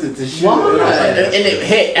to shoot. Why? And it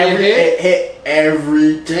hit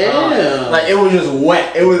every time. Damn. Like it was just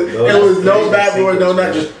wet. It was no backboard, no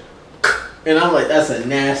not just. And I'm like, that's a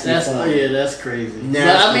nasty. That's crazy. Nasty.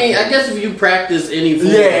 But I mean, I guess if you practice any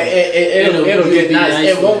form, it'll get nice.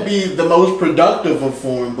 Nice. It won't be the most productive of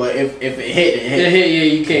form, but if it hit, it hit. Yeah,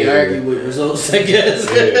 you can't argue with results, I guess.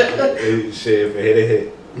 Shit, if it hit, it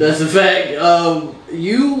hit. That's a fact.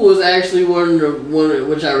 You was actually one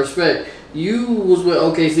which I respect. You was with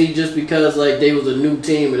OKC just because like they was a new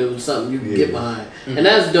team and it was something you could get behind, and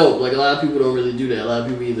that's dope. Like a lot of people don't really do that. A lot of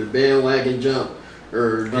people either bandwagon jump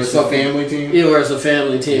or it's a family team. Yeah, or it's a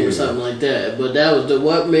family team or something like that. But that was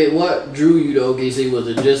what drew you to OKC. Was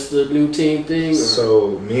it just the new team thing? Or?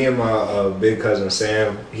 So me and my big cousin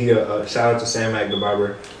Sam, he shout out to Sam Mack the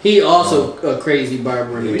barber. He also a crazy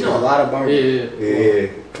barber. We know a lot of barbers. Yeah.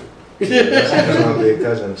 That's my big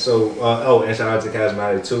cousin. So, and shout out to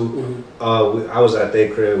Charismatic too. I was at their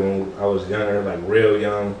crib when I was younger, like real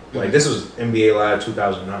young. Like this was NBA Live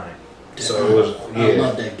 2009. So it was. I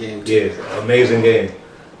love that game too. Yeah, amazing game.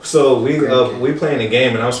 So we playing the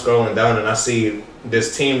game and I'm scrolling down and I see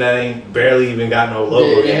this team that ain't barely even got no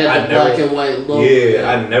logo. Yeah, they had the black and white logo. Yeah,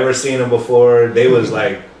 I'd never seen them before. They was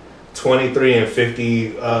like 23 and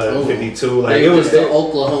 52. Like it was the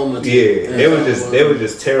Oklahoma team. Yeah, they were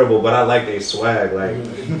just terrible. But I like their swag. Like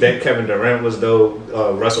that Kevin Durant was dope.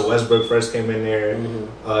 Russell Westbrook first came in there.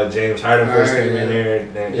 James Harden first came in there.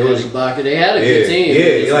 And it was Ibaka. They had a good team.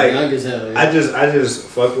 Yeah, like young as hell. Yeah. I just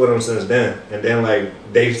fucked with them since then. And then like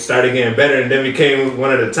they started getting better and then became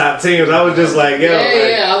one of the top teams. I was just like, yo,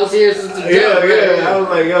 I was here since the jump. I was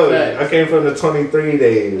like, yo, I came from the 23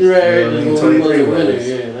 days. Right, you know, 23 winners.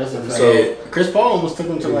 Yeah, that's a fact. So Chris Paul almost took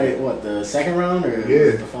him to like what, the second round or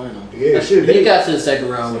the final? Yeah, shit. He got to the second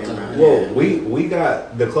round with them. Well, we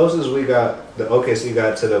got the closest we got. The OKC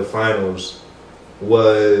got to the finals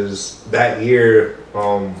was that year.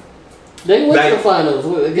 They went to the finals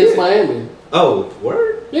against Miami. Oh,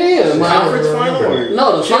 word? Yeah, conference final.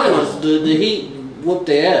 No, the finals. The Heat whooped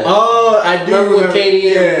their ass. Oh, I do remember when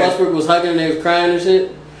KD and Westbrook was hugging and they was crying and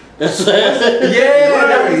shit. That's that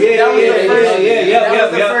was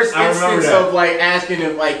the first instance of like asking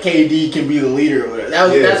if like KD can be the leader or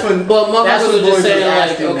whatever. That's when. But motherfuckers was just saying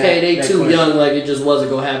like, okay, they too young, like it just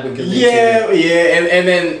wasn't gonna happen. And then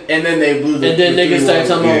they blew. And then niggas started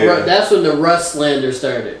talking about. That's when the Russ slander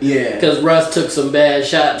started. Yeah, because Russ took some bad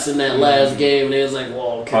shots in that last game, and they was like,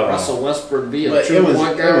 "Well, can Russell Westbrook be a true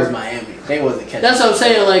point guard?" It was Miami. They wasn't catching. That's what I'm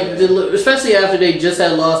saying. Like, especially after they just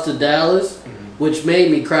had lost to Dallas. Which made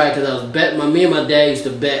me cry because I was betting. Me and my dad used to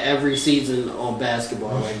bet every season on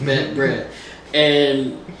basketball, like bet bread.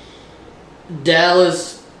 And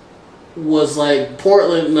Dallas was like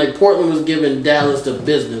Portland. Like Portland was giving Dallas the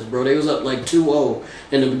business, bro. They was up like 2-0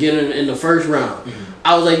 in the beginning in the first round.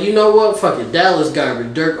 I was like, you know what? Fuck it, Dallas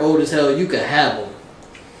garbage. Dirk old as hell. You could have them.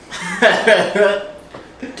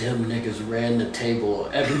 Them niggas ran the table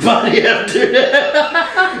on everybody after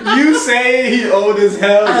that. You say he old as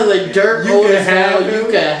hell? I was like, Dirk old as hell. You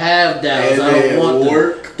can have Dallas. I don't want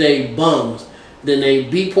them. They bums. Then they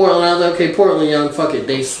beat Portland. I was like, okay, Portland young, fuck it.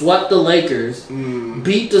 They swept the Lakers,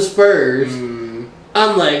 beat the Spurs.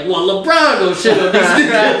 I'm like, well, LeBron go shit on these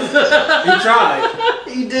niggas. He tried.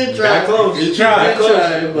 He did Got try. close. He tried. He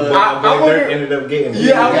tried, but I Dirk wonder- ended up getting it.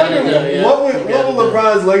 Yeah, I got it wonder done, yeah. what will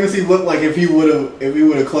LeBron's legacy look like if he would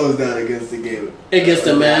have closed down against the game. against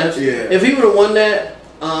the Mavs. Yeah. If he would have won that,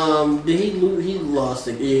 did he lose? He lost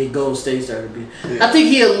it. Yeah, Golden State started beat. Yeah.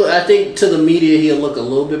 I think to the media he'll look a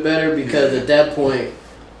little bit better because at that point,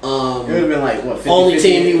 It would have been like what? 50, only 50,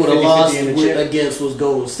 team he would have 50, lost 50 in the chip? against was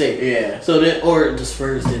Golden State. Yeah. So then, or the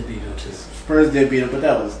Spurs did beat him too. Spurs did beat him, but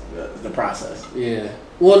that was the process. Yeah.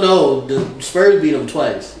 Well, no, the Spurs beat him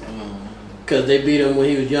twice because they beat him when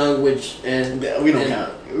he was young, We don't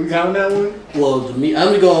count. We count that one? Well,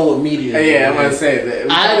 I'm going with media. Yeah, I'm gonna say that.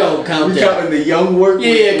 I don't count We that. counting the young work.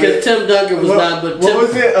 Yeah, because Tim Duncan was not. But what Tim,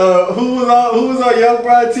 was it? Who was our young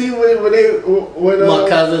broad team when my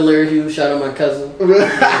cousin Larry Hughes, shout out my cousin.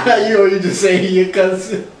 you just say he your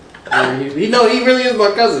cousin. He really is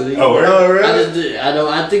my cousin. He, Oh, really?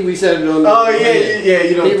 I think we said it on. Oh yeah.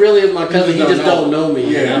 You know, He really is my cousin. He just just don't don't know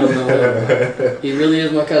me. Yeah. I don't know him. He really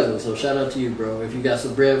is my cousin. So shout out to you, bro. If you got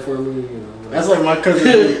some bread for me, that's like my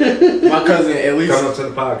cousin. My cousin at least. Come up to the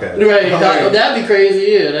podcast. right. Oh, yeah. That'd be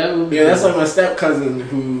crazy. Yeah, that would. Be Yeah, that's like my step cousin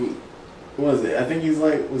who what was it? I think he's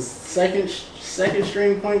was second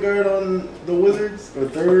string point guard on the Wizards or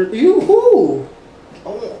third. You who?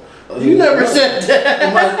 Oh, You never said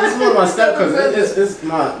that. This is one of my step cousins. It's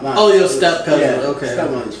my Oh, your step cousin, Yeah, okay.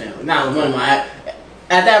 stepmother's family. Not one of my.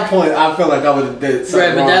 At that point, I feel like I would have did something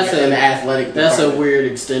Right, but wrong that's in a- the athletic. That's a department.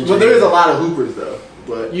 weird extension. But there is a lot of hoopers though.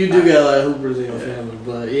 But You do got a lot of hoopers in your family,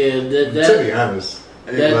 but yeah, To that be honest,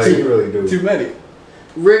 that like, too. you really do. too many.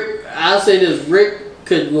 Rick. I'll say this: Rick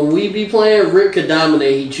could when we be playing, Rick could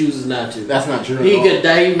dominate. He chooses not to. That's not true. He at all.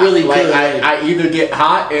 could. He really like, could. I either get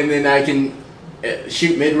hot and then I can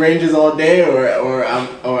shoot mid ranges all day, or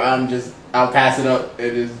I'll pass it up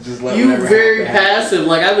and just let You whatever very happen. passive.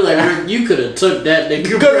 Like I'd be like, Rick, you could have took that nigga.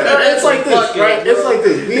 It's like this, Fuck it, right? bro. It's like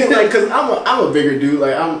this. Being like, cause I'm a bigger dude.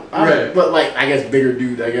 Like I'm Right. but like I guess bigger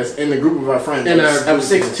dude. I guess in the group of our friends, In our I'm group,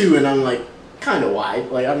 6'2" and I'm like kind of wide.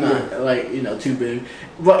 Like I'm not like too big.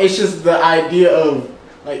 But it's just the idea of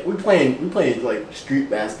like we playing like street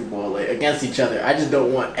basketball like against each other. I just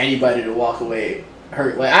don't want anybody to walk away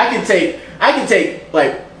hurt. Like I can take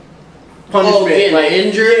like punishment. getting like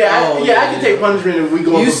injured? Yeah, Oh, I yeah. can take punishment if we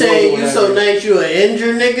go. You for say blows or you so whatever. nice, you an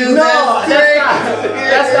injured nigga? No, That's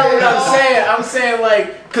that's not what I'm saying. I'm saying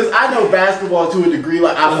like, cause I know basketball to a degree.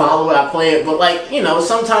 Like I follow it, I play it, but like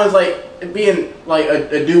sometimes like being like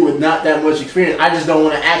a dude with not that much experience, I just don't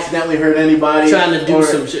want to accidentally hurt anybody. Trying to do or,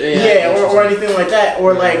 some shit. Yeah, or anything like that,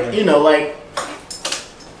 or like like.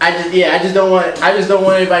 I just don't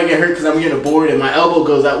want anybody to get hurt because I'm getting a board and my elbow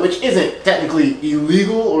goes out, which isn't technically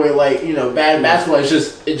illegal or like bad basketball. It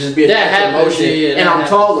just be a That natural happens, motion, yeah, and that I'm happens.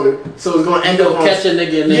 taller, so it's going to end You'll up on catch a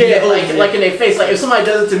nigga and then like in their face. Like if somebody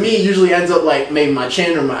does it to me, it usually ends up like maybe my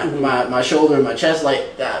chin or my shoulder or my chest.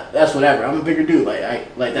 Like that's whatever. I'm a bigger dude.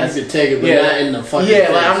 That's You could take it, but Yeah. not in the fucking yeah.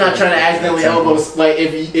 face. Like I'm not trying to accidentally elbow. Like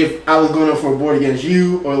if I was going up for a board against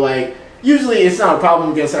you or like usually it's not a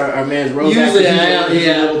problem against our man's Rose. Usually, He's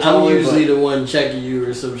a little I'm taller, usually but- the one checking you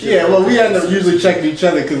or some shit. yeah, well, like we that. end up usually checking each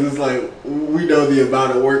other because it's like we know the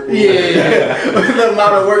amount of work. Yeah. The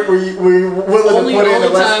amount of work we're willing Only to put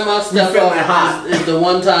in. time unless I step we feeling up hot. is the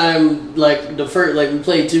one time, like the first, like we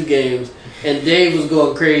played 2 games, and Dave was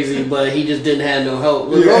going crazy, but he just didn't have no help.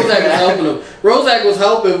 Like, Yeah. Rozak was helping him. Rozak was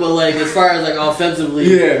helping, but like as far as like offensively,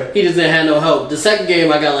 Yeah. he just didn't have no help. The second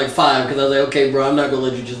game, I got like 5 because I was like, okay, bro, I'm not gonna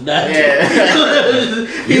let you just die. Yeah.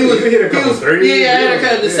 You hit a couple threes. Yeah, I had a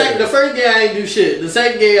couple. Yeah. The first game I ain't do shit. The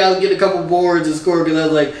second game I was getting a couple boards and score because I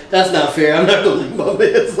was like, that's not fair. I'm not gonna leave my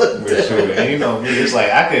man's like But shoot, that. and you know me, it's like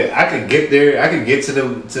I could get there, I could get to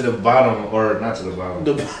the bottom, or not to the bottom.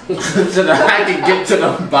 I can get to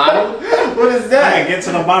the bottom. What is I that? could get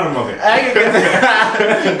to the bottom of it. I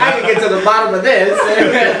can get to the bottom of this.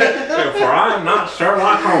 For I'm not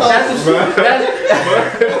Sherlock Holmes.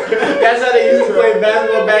 That's how they used to play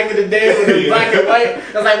basketball back in the day when it was black and white.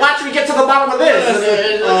 I was like, watch me get to the bottom of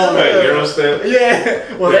this. Like Euro step.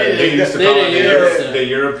 Yeah. Well, They used to they call didn't it Euro step. the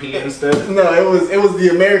European step. No, it was the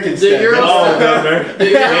American The step. Euro Oh, step. no, The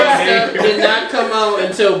Euro step did not come out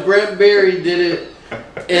until Brent Berry did it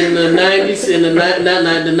in the 90s, in the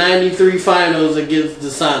 93 finals against the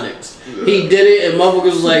Sonics. He did it, and motherfuckers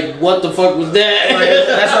was like, what the fuck was that? Like,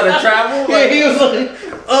 that's how to travel? Yeah, he was like,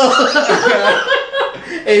 oh.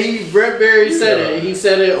 And Brent Berry said it. He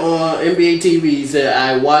said it on NBA TV. He said,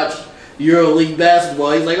 I watched EuroLeague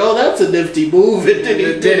basketball. He's like, oh, that's a nifty move. And then he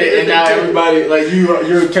It did it, and now everybody like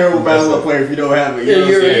you're a terrible basketball player if you don't have it. Yeah, You know what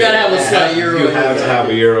I'm you saying? gotta have a slight Euro. You have to have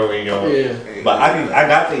a Euro in your. Yeah. But I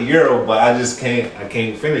got the Euro, but I just can't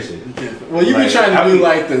finish it. Well, you be Like, trying to I do be-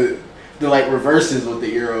 like the the like reverses with the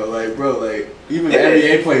Euro. Like, bro, like even the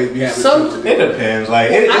NBA players be having Some- It depends.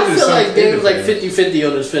 Like it I just feel like it Dave was like depends. 50-50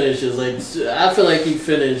 on his finishes. Like I feel like he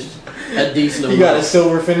finished a decent amount. You got a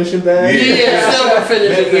silver finishing bag. Yeah, silver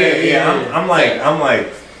finishing. I'm like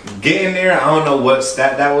getting there. I don't know what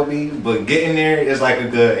stat that would be, but getting there is like a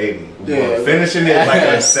good 80. Yeah. But finishing it like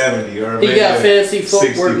a 70 or He maybe got a fancy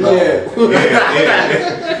footwork. 65.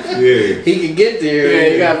 Yeah. He can get there. Yeah,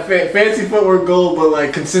 you got fancy footwork gold, but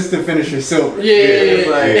like consistent finisher silver. Yeah, it's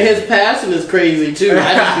like- and his passing is crazy too.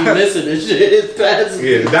 I just be missing this shit. His passing.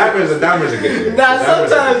 Yeah, the diamonds are good. Nah, The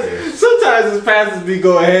diamonds are good. sometimes his passes be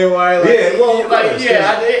going haywire. Like, Yeah, well, of like course,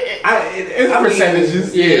 it's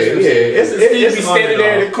percentages. Yeah, it's Steve be on standing and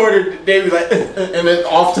there in off. the corner, they be like, and then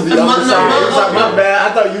off to the My- other no, side. my- It's like, my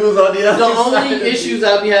bad, I thought you was on the other The side. only issues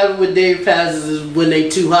I be having with Dave passes is when they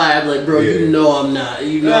too high. I'm like, bro, Yeah. you know I'm not.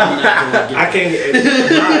 You know I'm not gonna I get it.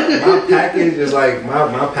 can't. My package is like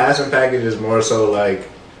my passing package is more so like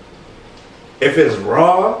if it's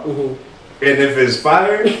raw Mhm. and if it's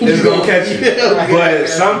fire, it's gonna catch you. Yeah. But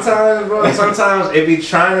sometimes, bro, it be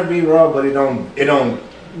trying to be raw, but it don't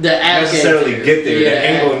The act necessarily ain't get there.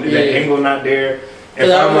 Yeah, The angle not there. If 'Cause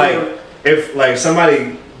I I'm like, remember- if like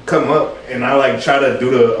somebody come up and I like try to do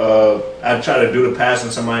the pass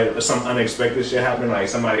and some unexpected shit happen, like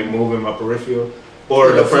somebody moving my peripheral, or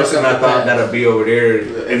Yeah, the fuck person up I the thought pass. that'd be over there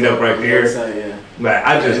end up right there. Yeah. Like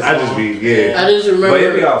I just be I just remember. but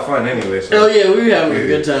it'd be all fun anyway. So. Oh yeah, we were having a Yeah.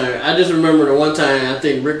 good time. I just remember the one time I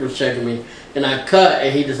think Rick was checking me, and I cut,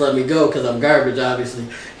 and he just let me go because I'm garbage, obviously.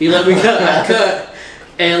 He let me cut, I cut,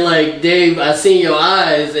 and like Dave, I seen your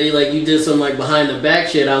eyes, and you did some like behind the back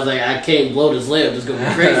shit. I was like, I can't blow this layup, it's gonna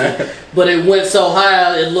be crazy. But it went so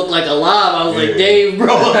high, it looked like a lob. I was like, Yeah. Dave,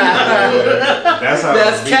 bro, I'm not doing that. That's how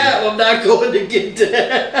That's it be. cap. I'm not going to get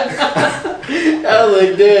that. I was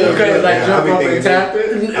like, damn. Okay, bro. like Yeah, jump I be up and thinking- tap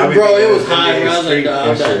it. I be Bro, it thinking was high, NBA bro. I was like, street nah, I'm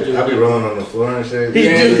and not shit. doing I be that. rolling on the floor and shit. He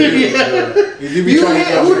Yeah, do, you yeah. You do be You trying hit,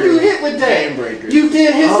 to who you hit with that? Game breaker. You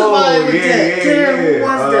did hit somebody Oh, with that. Damn, who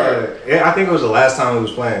was that? Yeah, I think it was the last time we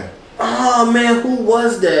was playing. Oh man, who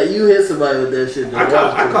was that? You hit somebody with that shit. I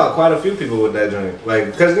caught quite a few people with that joint,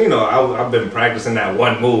 like, cause I've been practicing that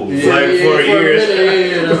one move Yeah, like yeah, for for a years.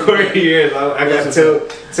 minute, yeah, For years, I got That's till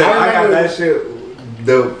I I got remember- that shit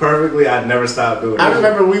perfectly. I'd never stop doing. I it.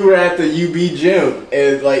 remember we were at the UB gym,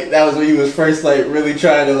 and like that was when you was first like really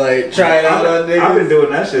trying to like try it out on niggas. I've been doing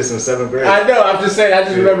that shit since 7th grade. I know. I'm just saying. I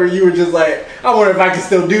just Yeah. remember you were just like, I wonder if I can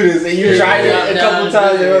still do this, and you Yeah, tried yeah, it a nah, couple nah,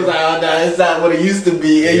 times, and yeah. it was like, oh no, it's not what it used to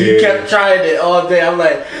be, and you Yeah. kept trying it all day. I'm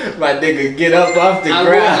like, my nigga, get up off the I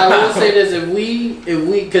ground. will say this: if we,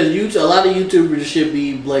 because a lot of YouTubers should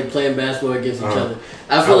be like playing basketball against each other.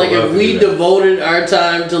 I feel I like would if love to we do that. devoted our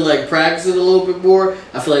time to like practicing a little bit more,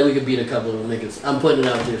 I feel like we could beat a couple of them niggas. I'm putting it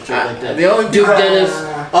out there straight like that. The only Duke people- Dennis,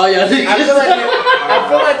 all y'all niggas. I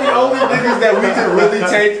feel like the only niggas that we could really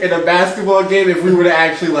take in a basketball game if we were to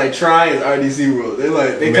actually like try is RDC World. They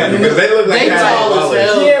like they Man, kind because of they look like They casual tall as ballers.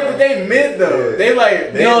 hell. yeah, but they mid though. Yeah. They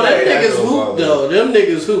like They No, like them niggas casual hoop ballers. though. Them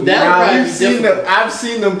niggas hoop. That Nah, would probably you've be seen difficult. them. I've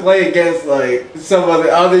seen them play against like some of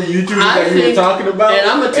the other YouTubers I that you were think- talking about. And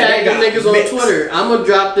I'm gonna tag they them got niggas on mixed. Twitter. I'm gonna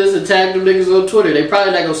drop this and tag them niggas on Twitter. They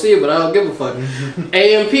probably not gonna see it, but I don't give a fuck.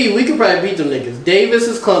 AMP, we could probably beat them niggas. Davis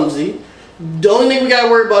is clumsy. The only thing we gotta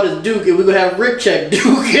worry about is Duke, and we gonna have Rick check Duke.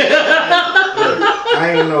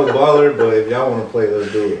 I ain't no baller, but if y'all want to play,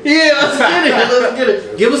 let's do it. Yeah, let's get it. Let's get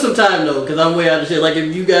it. Give us some time though, cause I'm way out of shit. Like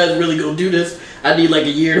if you guys really gonna do this, I need like a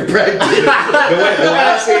year to practice. The way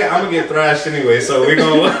I see it, I'm gonna get thrashed anyway, so we're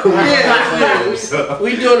gonna. Yeah, So-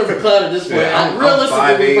 we doing it for clout at this point. I'm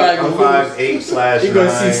Realistically, we 5'8", probably I'm gonna lose. 5'8" / You gonna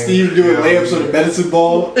see Steve doing layups with a medicine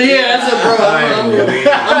ball? Yeah, that's it, bro. I'm really-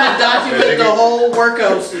 gonna document the whole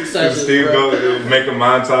workout session. Steve bro. go make a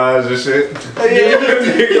montage and shit.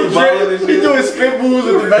 He Balling and shit. doing spin moves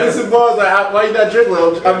with the medicine balls. Like, why you not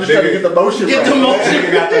dribbling? I'm just trying to get the motion Get right. the motion.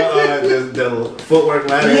 Nigga got the footwork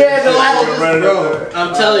ladder. Yeah, the ladder, Running bro. up there.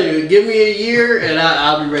 I'm telling you, give me a year and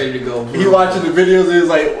I'll be ready to go. He watching the videos. It's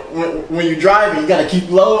like when you're driving, you gotta keep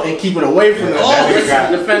low and keep it away from the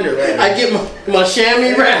Oh, defender. Right? I get my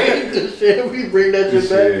chamois right. The chamois, bring that shit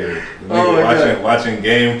back. Shit. Oh my Nigga watching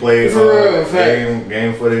gameplay, For real, fact.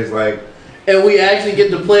 game footage, like, And we actually get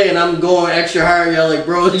to play, and I'm going extra hard. Y'all like,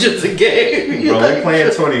 bro, it's just a game. bro, we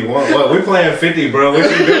playing 21. What? We playing 50, bro. What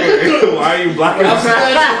you doing? Why are you blocking? I'm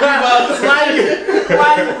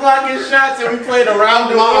Why you blocking shots and we playing around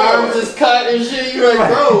the my world? arms is cut and shit. You're like,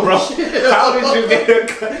 bro, Bro, how did you get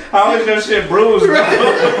a, how is your shit bruised, bro?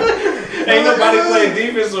 Ain't nobody playing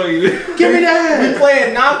defense on you. give me that. We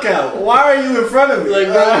playing knockout. Why are you in front of me? Like,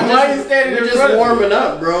 bro, why are you standing we're in just front of me? warming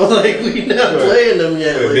up, bro. Like, we not playing them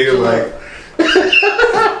yet. The Like, nigga chill like, out.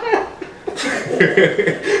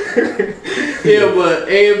 Yeah, but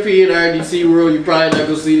AMP and RDC World, you probably not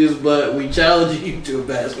gonna see this, but we challenge you to a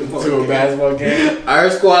basketball game. basketball game. Our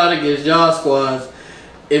squad against y'all squads.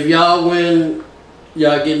 If y'all win,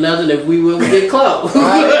 y'all get nothing. If we win, we get clout.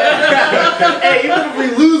 Hey, even if we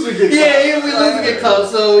lose, we get Yeah, if we lose, we get clout.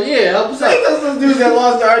 So yeah, help us out. Like those dudes that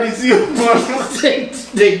lost to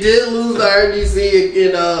RDC. They did lose the RDC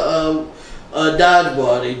in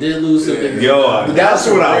dodgeball. They did lose some niggas. Yo, that's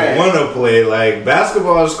what I rad. want to play. Like,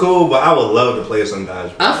 basketball is cool, but I would love to play some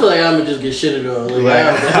dodgeball. I feel like I'm gonna just get shitted on.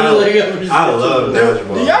 I love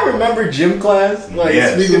dodgeball. Do y'all remember gym class? Like,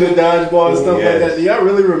 Yes. speaking of dodgeball and stuff Yes. like that, do y'all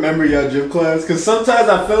really remember y'all gym class? Because sometimes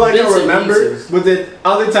I feel like I Bits and remember, pieces. but then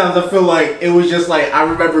other times I feel like it was just like, I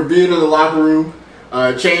remember being in the locker room,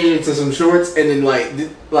 changing into some shorts, and then like that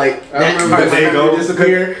remember part of they my go- memory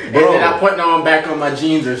disappear, and Bro. then I putting on back on my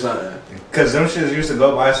jeans or something. Cause them shits used to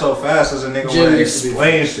go by so fast as a nigga Gym want to used to be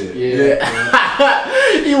explain shit.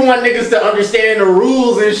 Yeah. You want niggas to understand the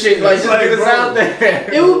rules and shit, like It's just like, get us bro. out there.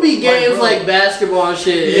 It would be games bro. like basketball and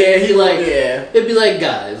shit. Yeah, It'd be like yeah. it'd be like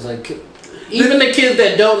guys, like even the kids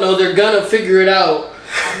that don't know, they're gonna figure it out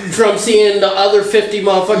from seeing the other 50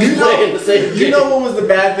 motherfuckers playing the same game. You know what was the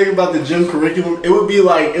bad thing about the gym curriculum? It would be in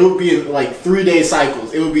like 3-day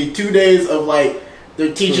cycles. It would be 2 days of like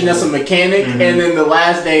they're teaching us a mechanic, and then the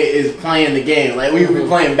last day is playing the game. Like we would be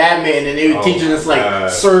playing badminton, and they were Oh teaching us like God.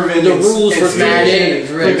 serving The and, rules and for 3 smashing days,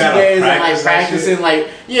 for right. 2 You gotta days, and like practice that practicing,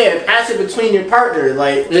 like pass it between your partner.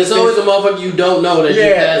 Like There's always a motherfucker you don't know that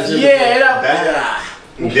you pass in.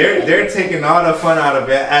 They're taking all the fun out of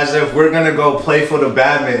it as if we're gonna go play for the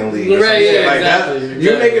badminton league. or some Right, shit yeah, like exactly, that.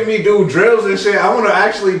 You're exactly. making me do drills and shit. I want to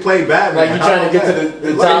actually play badminton. Like you trying to get to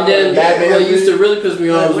the top And then of the badminton. what used to really piss me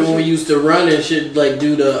off was what when we used to run and shit, like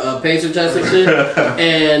do the pacer test and shit.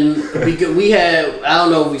 And because we had, I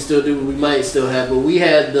don't know if we still do, we might still have, but we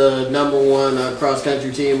had the #1 cross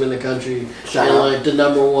country team in the country Shout and out. like the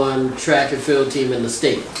 #1 track and field team in the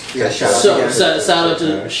state. Yeah, shout out. So to you guys. shout out to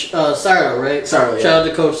Sardo, right? Sardo, yeah. Shout out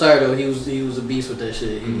to Coach Sardo. He was a beast with that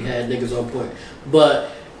shit. He had niggas on point. But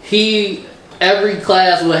every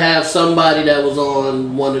class would have somebody that was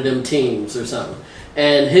on one of them teams or something.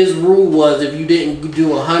 And his rule was if you didn't do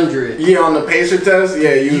 100, Yeah, on the pacer test,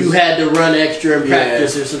 yeah, you had to run extra in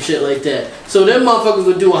practice or some shit like that. So them motherfuckers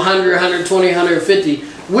would do 100, 120, 150.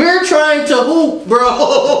 We're trying to hoop,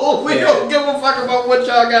 bro. We don't give a fuck about what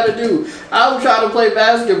y'all gotta do. I'm trying to play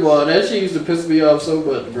basketball. That shit used to piss me off so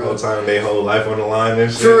much, bro. Whole time they whole life on the line and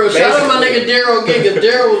shit. For real, shout out my nigga Daryl again, because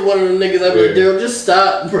Daryl was one of them niggas. I'd be like, Yeah. Daryl, just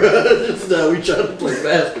stop, bro. Just stop. We trying to play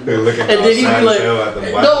basketball. They're looking And then he'd be outside like, hell at the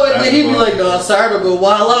no, and then he'd be like, no, sorry to go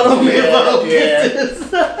wild out on me if I don't Yeah. get this.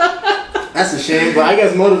 That's a shame, but I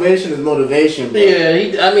guess motivation is motivation. Bro. Yeah,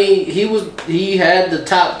 he had the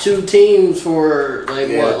top 2 teams for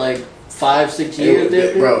like 5-6 years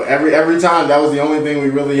there. Bro, every time that was the only thing we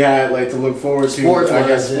really had like to look forward to. Sports-wise, I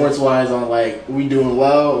guess yeah. sports wise on like we doing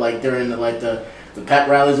well like during the pep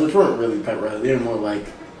rallies, which weren't really pep rallies. They were more like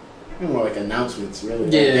announcements. Really,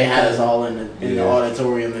 like, Yeah, they had okay. us all in the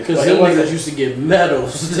auditorium. Because But them it wasn't- niggas used to get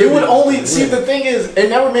medals. It would only see the thing is it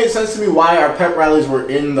never made sense to me why our pep rallies were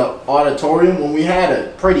in the auditorium when we had a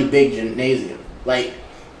pretty big gymnasium. Like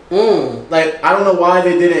I don't know why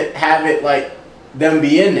they didn't have it like them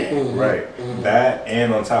be in there. Right. That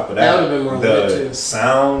and on top of That that, would've been more lit, too.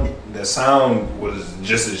 the sound was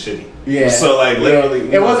just as shitty. Yeah. So like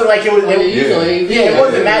literally, It wasn't like it was. Oh, yeah, you know, Yeah, it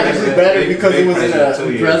wasn't magically better because it was in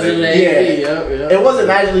a. President AV, Yeah. It wasn't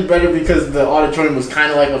magically better because the auditorium was kind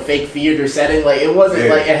of like a fake theater setting. Like it wasn't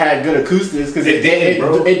Yeah. like it had good acoustics because It didn't,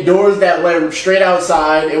 bro. it doors that led straight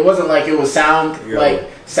outside. It wasn't like it was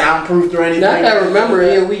soundproofed or anything. Now that I remember,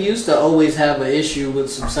 yeah, we used to always have an issue with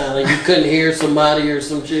some sound. Like you couldn't hear somebody or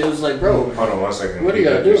some shit. It was like, bro, Hold on 1 second. what do you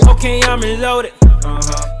gotta do? Okay, I'm reloaded.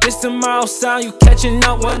 This tomorrow sound, you catching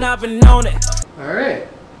up when I've been on it. All right,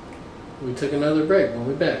 we took another break, but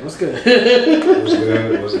we're back. What's good? What's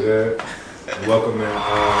good? What's good? Welcome in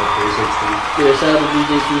 360. Yeah, shout out to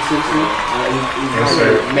DJ 360. He's Yes, not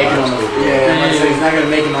sir. gonna make it on the. Yeah, I'm gonna say he's not gonna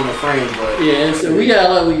make it on the frame, but. Yeah, so we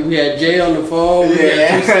got we had Jay on the phone. We got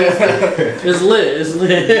Yeah. 360. It's lit. It's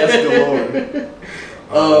lit. That's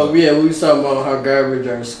galore. Yeah, we was talking about how garbage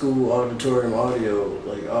our school auditorium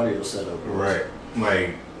audio setup was. Right.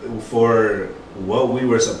 Like for what we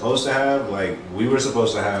were supposed to have, like we were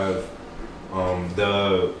supposed to have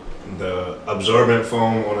the absorbent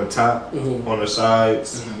foam on the top, on the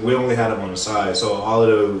sides. We only had them on the side, so all of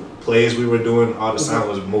the plays we were doing, all the sound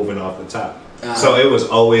was moving off the top. So it was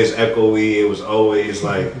always echoey. It was always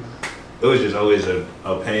like it was just always a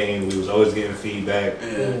pain. We was always getting feedback.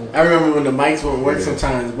 Yeah. I remember when the mics wouldn't work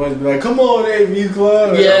sometimes. Boys would be like, come on, AV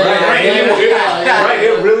Club. Yeah. Right,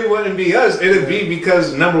 it really wouldn't be us. It'd be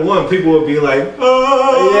because number one, people would be like,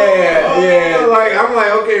 oh, Yeah. Like I'm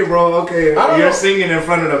like, okay, bro, okay, I don't you're know. singing in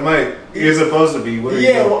front of the mic. You're supposed to be. What are you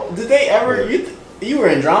Yeah, doing? well, did they ever, you were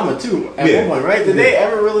in drama too at Yeah. one point, right? Did they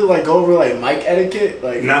ever really like go over like mic etiquette?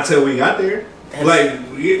 Like, Not till we got there.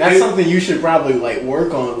 that's something you should probably like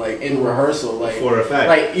work on like in rehearsal, like for a fact.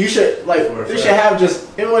 Like you should like For a they fact. should have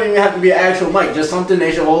just it wouldn't even have to be an actual mic, just something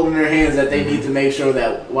they should hold in their hands that they need to make sure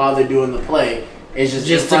that while they're doing the play, it's just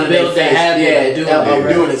in to front of their build the face. habit of doing of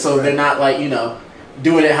it. doing it, so they're not like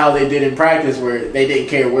doing it how they did in practice, where they didn't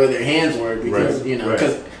care where their hands were because Right,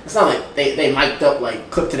 because it's not like they mic'd up like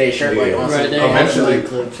clipped to their shirt like on Right, some, they have Eventually, mic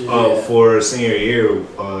clips. For senior year,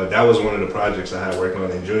 that was one of the projects I had working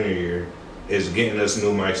on in junior year. Is getting us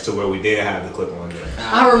new mics to where we did have the clip on there.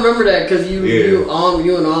 I remember that because you Yeah.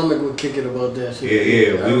 you and Almond were kicking about that shit.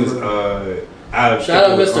 Yeah. We was. Shout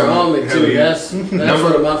out Mr. Almond Hell too. yeah. That's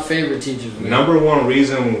one of my favorite teachers. Man. Number one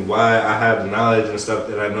reason why I have the knowledge and stuff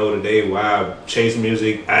that I know today, why I chase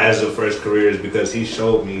music as a first career, is because he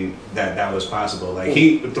showed me that was possible. Like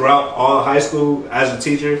he, throughout all high school as a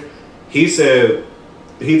teacher,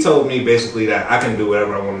 he told me basically that I can do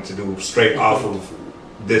whatever I wanted to do straight off of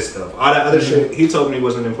this stuff. All that other shit, he told me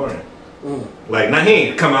wasn't important. Like, now he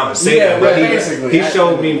ain't come out and say that, but basically, he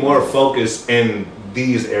showed me more focus in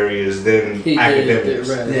these areas than He academics.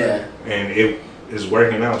 did, right. yeah. And it is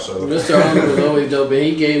working out, so. Mr. Almond was always dope, and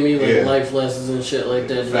he gave me like Yeah. life lessons and shit like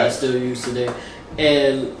that I Facts. still use today.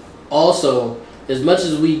 And also, as much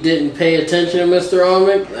as we didn't pay attention to Mr.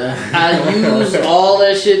 Almond, I used all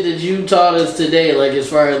that shit that you taught us today. Like as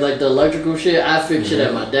far as like the electrical shit, I fix shit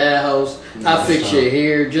at my dad's house. I fix shit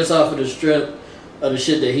here just off of the strip of the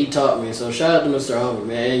shit that he taught me. So shout out to Mr. Almond,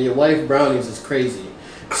 man. And your wife Brownies is crazy.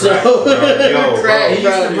 Crack, bro. Yo, Crack, bro. He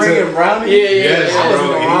used to bring in brownies. Yeah. Yes, I was in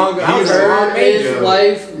the bro. wrong. I was in the wrong Her age. his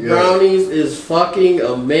wife Brownies is fucking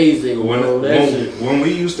amazing, bro. That shit. When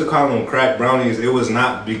we used to call them crack brownies, it was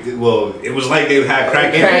not because, well, it was like they had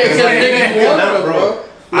crack in Yeah, it. 'cause niggas Nah, wanted them, bro.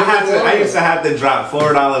 I used to have to drop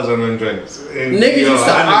 $4 on them drinks. And, Niggas yo, used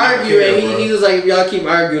to I did not argue, care, and bro. he was like, if y'all keep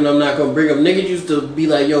arguing, I'm not gonna bring them. Niggas used to be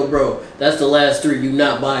like, yo, bro, that's the last 3, you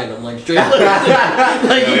not buying them. Like, straight up.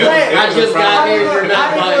 Like, it I was just a got problem. here, you're not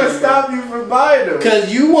I didn't buying want to them. stop you from buying them.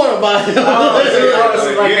 Because you want to buy them.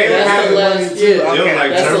 So like they That's have the money last- too. yeah. Yo, Okay.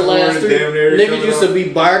 like, That's the Turf last Wars 3. damn near Niggas coming used to out. be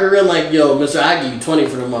bartering like, yo, mister, I give you 20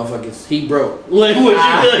 for them motherfuckers. He broke. Like, what you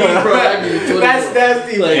like, he broke, I give you 20. That's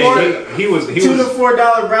the Like, $4 he was $2 to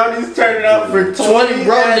 $4 brownies turning up for 20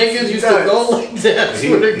 broke That's niggas used nuts. to go like that. I he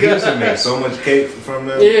swear to used to God. make so much cake from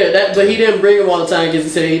them. Yeah, but he didn't bring them all the time because he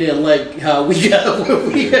said he didn't like how we got what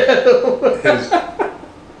we had.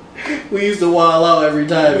 We used to wild out every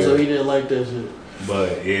time, so he didn't like that shit.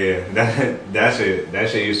 But yeah, that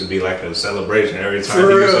shit used to be like a celebration every time.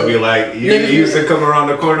 For He used to real. be like, you Niggas- used to come around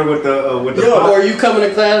the corner with the pop. Or you coming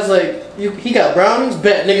to class like, he got brownies?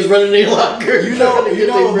 Bet niggas running their locker. You know Trying to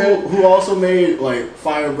get their bread. who also made like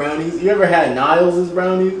fire brownies? You ever had Niles'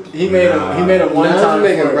 brownies? He made Nah. he made a one Niles time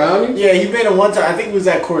making for- brownies? Yeah, he made a one time. I think it was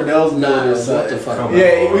at Cordell's Nah, build or what something. the fuck? Come on.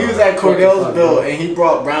 Yeah, we was at What the Cordell's fuck, build bro? and he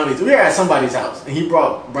brought brownies. We were at somebody's house and he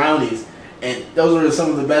brought brownies. And those were some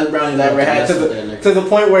of the best brownies I ever had. That's what that nigga- To the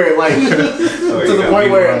point where like Oh, to you the got point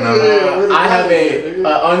people where running I have a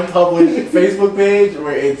unpublished Facebook page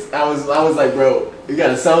where it's I was like, bro, you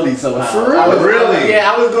gotta sell these somehow. For real? I was, Really?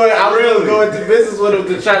 Yeah, I was Really? going to business with him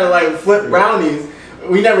to try to like flip brownies.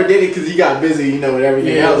 We never did it because he got busy, with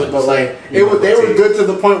everything Yeah, else. but But like they were good to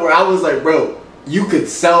the point where I was like, bro, you could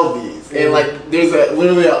sell these. And like there's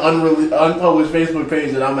literally an unpublished Facebook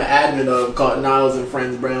page that I'm an admin of called Niles and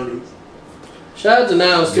Friends Brownies. Shout out to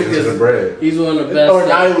Niles too, Get into the because bread. he's one of the best. Or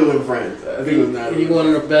Nilu and Friends. I think it was Nilu. He's one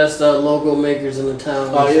of the best logo makers in the town.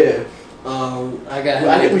 Oh yeah. I got him.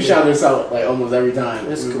 I think we shout this out like almost every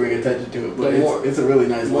time It's we cool. bring attention to it, but But it's a really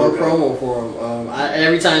nice more logo. promo for him.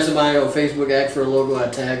 Every time somebody on Facebook asks for a logo, I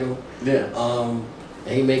tag him. Yeah.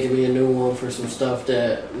 And he making me a new one for some stuff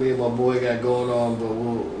that me and my boy got going on, but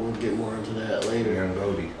we'll get more into that later. Young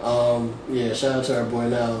Goldie. Yeah, shout out to our boy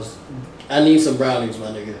Niles. I need some brownies, my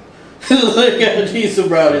nigga. Like, I need some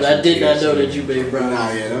brownies. I did not know that you made brownies.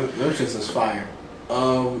 Nah, yeah, those shits is fire.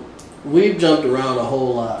 We've jumped around a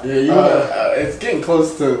whole lot. Yeah, it's getting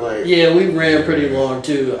close to like. Yeah, we ran pretty long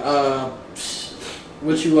too.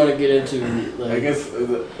 What you want to get into? Like, I guess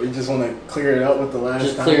we just want to clear it up with the last.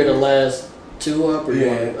 just time. clear the last 2 up, or you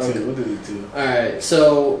Yeah, want- we'll do the 2. All right.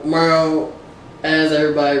 So Morrow, as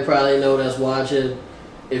everybody probably know that's watching,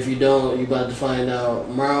 if you don't, you about to find out.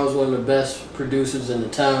 Morrow's one of the best producers in the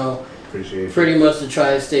town. Appreciate it. pretty much the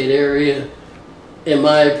tri-state area. In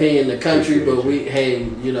my opinion, the country, but I'm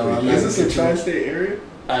not. Is this a tri-state area?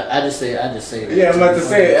 I just say that. Yeah, I'm about to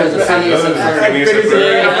say it. Because the city is I'm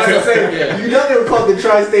about to say, you know they were called the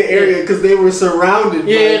tri-state area because they were surrounded.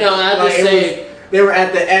 They were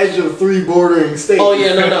at the edge of 3 bordering states. Oh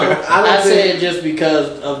yeah, no. I say it just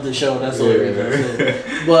because of the show. That's the only reason I said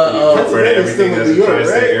it. But Pennsylvania's still in New York,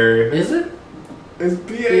 right? Area. is it? It's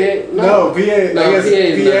PA. No. No, PA. I guess PA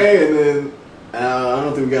is PA, and then I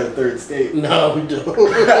don't think we got a third state. No, we don't.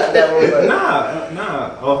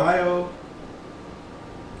 Nah, Ohio.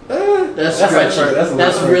 That's That's stretching. that's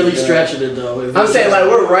That's a lot really further, stretching it though. I'm saying like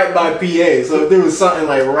we're right by PA, so if there was something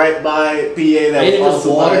like right by PA that Ain't it was just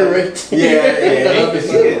also water by, right there? yeah.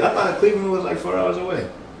 Shit, I thought Cleveland was like 4 hours away.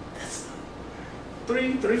 4 I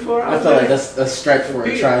hours. feel like that's a stretch for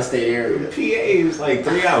a tri-state area. PA is like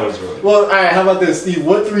 3 hours away. Well, all right. How about this, Steve?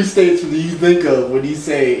 What 3 states do you think of when you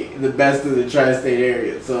say the best of the tri-state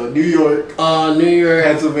area? So New York, New York,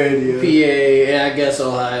 Pennsylvania, PA, and I guess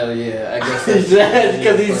Ohio. Yeah, I guess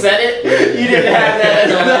because he said it. You didn't have that.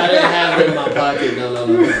 No, I didn't have it in my pocket.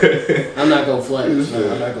 No. I'm not gonna flex.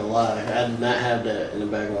 No, I'm not gonna lie. I did not have that in the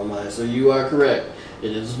back of my mind. So you are correct.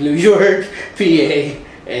 It is New York, PA,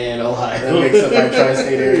 and Ohio. That makes up our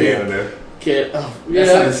tri-state area. Canada.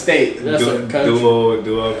 That's not a state. That's a country.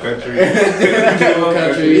 Duo country.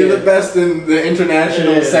 Country. You're the best in the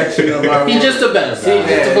international section of our. He's just the best. He's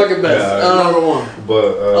just the fucking best. number one.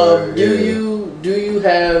 But do you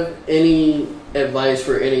have any advice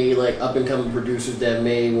for any like up and coming producers that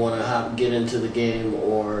may want to get into the game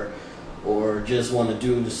or just want to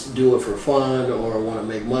do it for fun or want to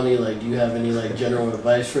make money? Like, do you have any like general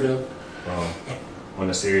advice for them? On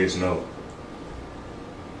a serious note,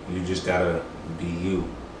 you just gotta be you.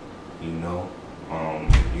 You know.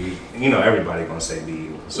 You know everybody gonna say be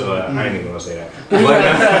you, so I ain't even gonna say that. But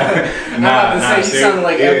I'm about to say you sound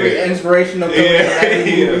like every inspirational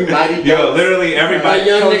coach. Yo, literally everybody. My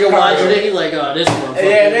young nigga watching it, he's like, oh, this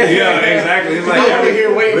motherfucker. Yeah, exactly. It's like over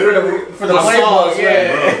here waiting for the playbook.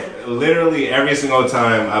 Yeah. Literally every single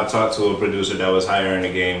time I've talked to a producer that was higher in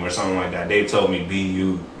the game or something like that, they told me be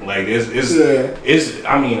you. Like it's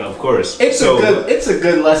I mean, of course. It's a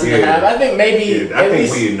good lesson to have. I think maybe I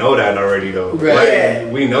think we know that already though. Right.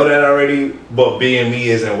 Like, we know that already, but being me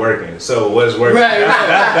isn't working. So what's working?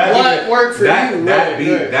 Right. What worked for you?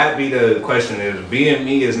 That be the question is being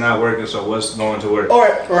me is not working, so what's going to work?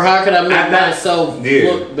 Or how can I make myself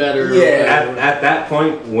look better? Yeah. At that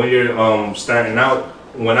point when you're starting out,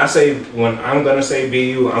 when I'm gonna say be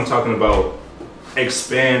you, I'm talking about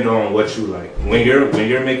expand on what you like. When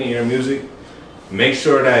you're making your music, make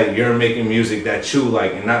sure that you're making music that you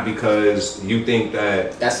like, and not because you think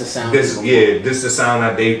that that's the sound. This is the sound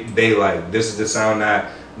that they like. This is the sound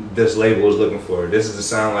that this label is looking for. This is the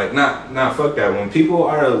sound like not fuck that. When people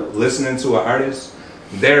are listening to an artist,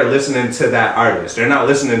 they're listening to that artist. They're not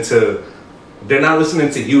listening to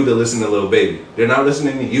you to listen to Lil Baby. They're not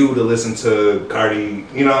listening to you to listen to Cardi.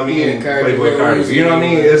 You know what I mean? Playboy Cardi. You know what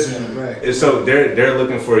I mean? So they're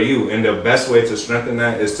looking for you, and the best way to strengthen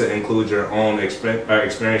that is to include your own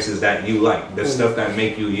experiences that you like, the stuff that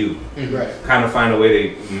make you you. Right. Kind of find a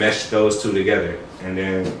way to mesh those two together, and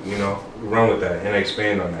then run with that and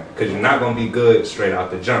expand on that. Because you're not gonna be good straight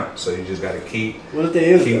out the jump. So you just gotta keep. What if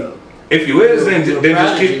they is though? If you is, then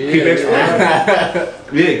just keep expanding.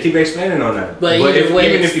 Yeah, keep expanding on that. But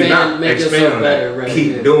even if you're not, expand on better, that. right?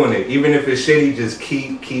 Keep doing it. Even if it's shitty, just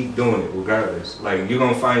keep doing it regardless. Like, you're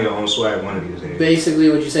gonna find your own swag one of these days. Basically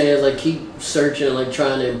what you're saying is like keep searching, like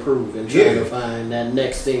trying to improve and trying to find that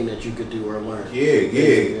next thing that you could do or learn.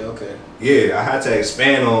 Yeah. Okay. Yeah, I had to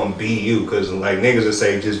expand on be you, because like niggas will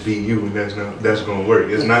say just be you and that's gonna work.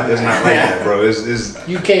 It's not like that, bro. It's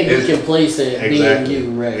you can't be complacent being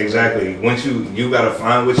you, right? Exactly. Once you gotta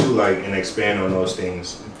find what you like and expand on those things.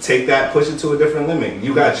 Take that, push it to a different limit.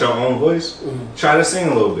 You got your own voice. Try to sing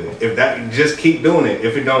a little bit. If that, just keep doing it.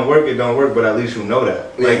 If it don't work, it don't work. But at least you know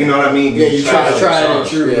that. Like, you know what I mean? Yeah, you try it.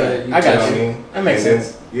 True. Yeah. Right? I got you. That makes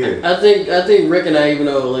sense. Yeah. I think Rick and I, even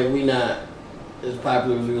though like we not as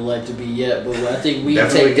popular as we would like to be yet, but I think we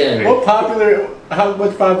take that. How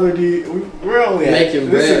much popular do you? We're only making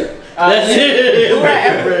bread. That's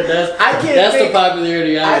the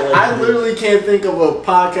popularity I literally can't think of a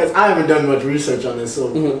podcast. I haven't done much research on this, so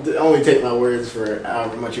only take my words for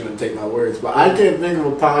however much you want to take my words. But I can't think of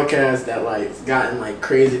a podcast that like gotten like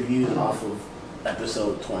crazy views off of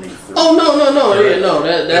episode 23. Oh no, yeah, no,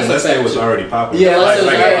 that's unless a fact. It was already popular. Yeah,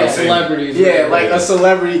 like celebrities. Yeah, like a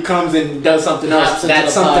celebrity comes and does something else. That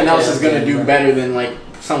something else is gonna do better than like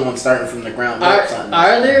someone starting from the ground up.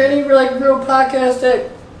 Are there any like real podcasts that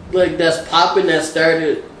like that's popping that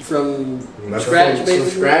started from Nothing scratch, From basically?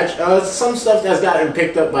 scratch. Some stuff that's gotten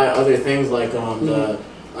picked up by other things, like the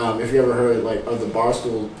if you ever heard like of the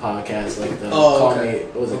Barstool podcast, like the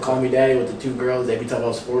Call Me Daddy with the two girls, they be talking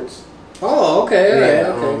about sports. Oh, okay, Yeah,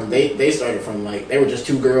 okay. they started from like they were just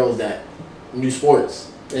two girls that knew sports.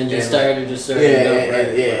 And just Yeah, started.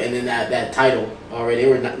 And then that title already, they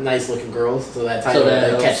were nice looking girls, so that title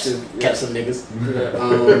catch some niggas.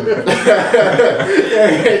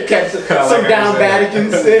 Catch some down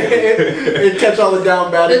Batikins and catch all the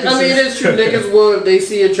down Batikins. I mean, it's true. Niggas will, they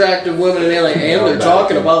see attractive women and they're like, "Damn, they're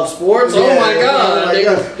talking about sports." Oh my god!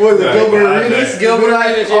 What is it, Gilbert Arenas? Gilbert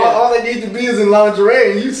Arenas, yeah. All they need to be is in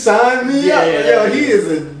lingerie, and you sign me up. Yo, he is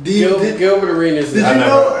a deep. Gilbert Arenas. Did you I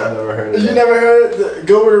know? never heard of You that. never heard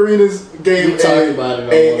Gilbert Arenas gave You talked about it on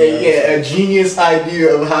one a genius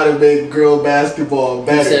idea of how to make girl basketball He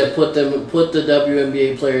better. said, "Put the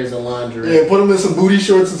WNBA players in lingerie." Yeah, put them in some booty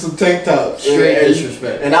shorts and some tank tops. Straight and,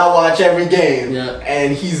 disrespect. And I'll watch every game. Yeah.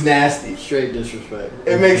 And he's nasty. Straight disrespect.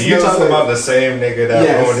 It makes You no talking sense. about the same nigga that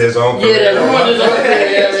Yes. ruined his own Yeah, career? that ruined his own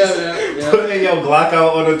career. Yeah. Putting your Glock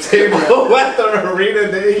out on the table at the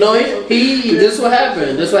arena day. No, he. This what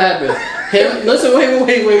happened. Him. Listen, wait.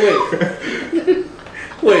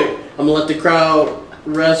 Wait. I'm gonna let the crowd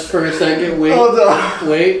rest for a second. Wait. Hold on.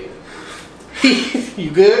 Wait. You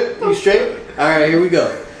good? You straight? All right, here we go.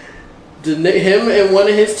 Him and one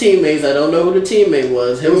of his teammates, I don't know who the teammate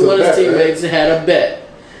was. Him and one of his teammates had a bet.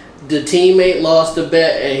 The teammate lost the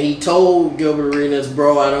bet, and he told Gilbert Arenas,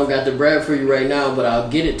 "Bro, I don't got the bread for you right now, but I'll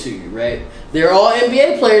get it to you." Right? They're all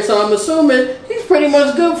NBA players, so I'm assuming he's pretty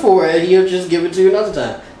much good for it. He'll just give it to you another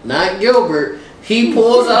time. Not Gilbert. He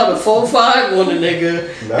pulls out a 4-5 on the nigga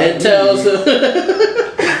and tells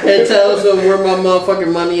him where my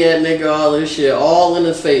motherfucking money at, nigga, all this shit, all in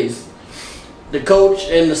his face. The coach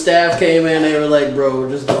and the staff came in, they were like, "Bro,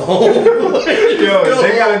 just go home." Yo,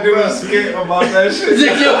 they gotta do a skit about that shit.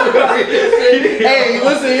 Hey,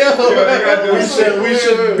 listen,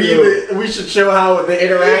 We should show how the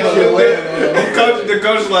interaction went. The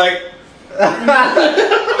coach like,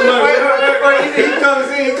 He comes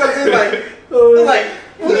in like,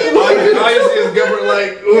 all you see is Gilbert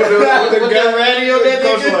like, with that radio, that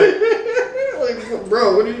coach nigga. Like,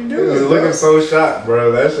 bro, what are you he was doing? looking so shocked,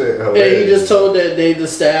 bro. That shit Yeah, hilarious. he just told the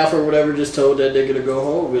staff or whatever just told that nigga to go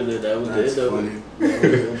home with it. That was That's it. funny.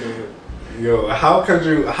 Yo, how could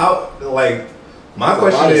you? My There's a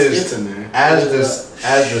lot question of is, skits in there. as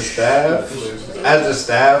the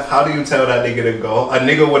staff, how do you tell that nigga to go? A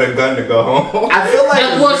nigga with a gun to go home? I feel like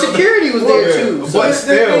Well, security was there Yeah, too. but So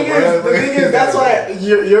still, bro. the thing is, that's why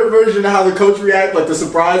your version of how the coach react, like the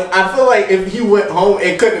surprise. I feel like if he went home,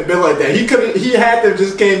 it couldn't have been like that. He had to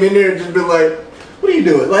just came in there and just been like, "What are you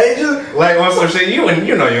doing?" Like just. Like on some shit, you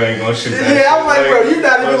know you ain't gonna shoot that. Yeah, shit. I'm like, bro, you're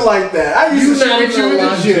not even like that. I used to You not shoot you even in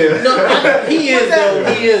the like- gym. no, he is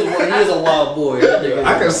though. He is a wild boy. That nigga.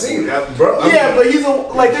 I can see that, bro. Yeah, but he's a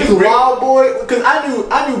wild boy. Because I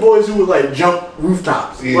knew boys who would like jump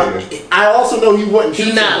rooftops. Yeah. Like, I also know he wouldn't. He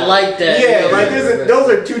shoot not somebody. like that. Yeah, Yeah, like right. those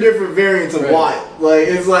are two different variants of Right. wild. Like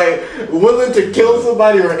it's like willing to kill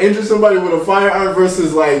somebody or injure somebody with a firearm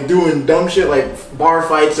versus like doing dumb shit like bar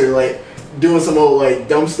fights or like doing some old like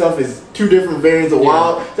dumb stuff is two different variants of Yeah.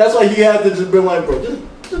 wild. That's why he had to just be like, bro,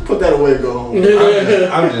 just put that away and go home.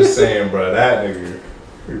 I'm just saying, bro. That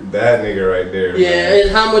nigga right there. Yeah, man.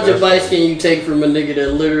 and how much That's advice funny. can you take from a nigga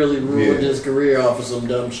that literally ruined Yeah. his career off of some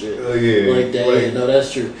dumb shit Yeah, like that? like- Yeah, no,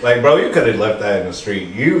 that's true. Like, bro, you could have left that in the street.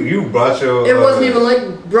 You brought your. It wasn't even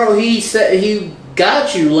like, bro. He said he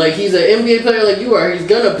got you. Like he's an NBA player like you are. He's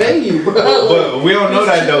gonna pay you, bro. But we don't know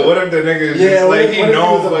that though. What if the nigga is Yeah, just what like if- he what if he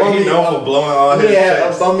known was a for bummy- blowing all his Yeah, a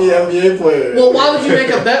checks? bummy NBA player. Well, why would you make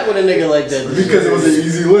a bet with a nigga like that? Because it was an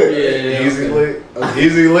easy lick. Yeah, Easy okay.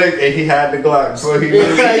 easy lick, and he had the Glock, so he.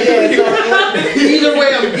 Either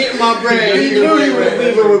way, I'm getting my bread. He knew he was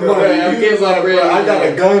leaving with money. Right, I'm He getting was my like, bread. bro, I got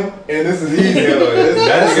a gun, and this is easy. Yo,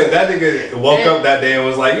 that nigga woke up that day and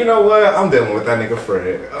was like, you know what? I'm dealing with that nigga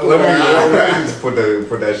Fred. Let me just put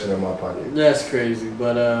that shit in my pocket. That's crazy,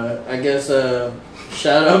 but I guess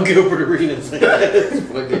shout out Gilbert Arenas. I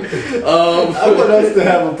want us to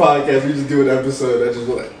have a podcast. We just do an episode that just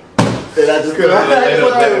like. And I just put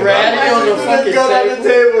the ratty on the fucking gun on the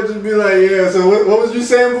table and just be like, yeah, so what was you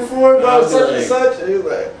saying before about I'll be such and like- such? And he's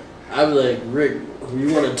like, I'd be like, Rick,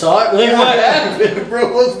 you want to talk? Like, what happened,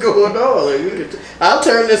 bro? What's going on? Like, we could I'll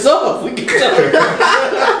turn this off. We can talk.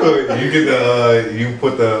 You get the you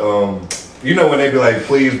put the You know when they be like,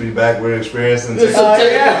 please be back, we're experiencing It's a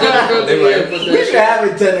technical. technical They like, difficulty, We but should have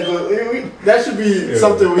it technically. That should be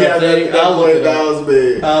something we have that I'll look it up. Dow's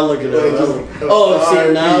made. I'll look it Like, up. just- Oh, see,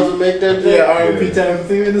 R&B. now to make that Yeah, joke? R&B Yeah. type of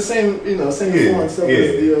thing in the same, same Yeah, font stuff yeah,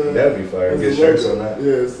 as the. that'd be fire. as Get the shirts logo. on that.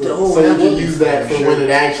 Yeah, so, Oh, so that we would can be use that fire for when it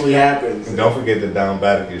actually happens. And don't forget the Down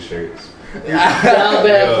Baticus shirts. Down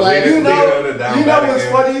bad Yo, flag. we You know, the Down you know what's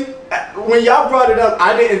Baticus. funny? When y'all brought it up,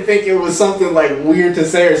 I didn't think it was something like weird to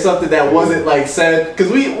say or something that wasn't like said.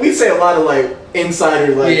 Because we say a lot of like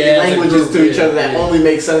insider like Yeah, as a languages group, to each yeah, other that yeah. only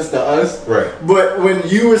make sense to us. Right. But when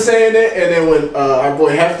you were saying it, and then when our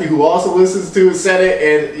boy Hefty, who also listens to it, said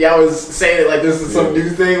it, and y'all was saying it like this is some Yeah. new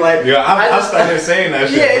thing, like Yeah, I just- started saying that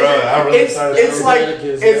shit, yeah, bro. I really started it's saying like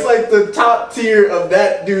Baticus, it's yeah. like the top tier of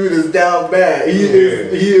that dude is down bad. He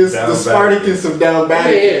is Down the Spartacus of down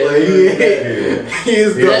bad. Yeah, Like, yeah. he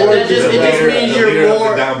is the That origin just- of it just that. means the you're leader of the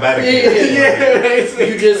more- Down Baticus. Yeah,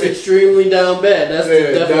 You just extremely down bad. That's the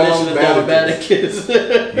Yeah, definition of down down bad.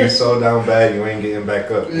 You so down bad, you ain't getting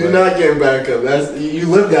back up. You're not getting back up. That's you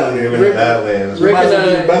live down You're here. in the Rick- Badlands. You Rick might as well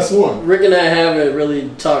and be I- the best one. Rick and I haven't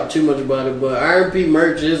really talked too much about it, but R&P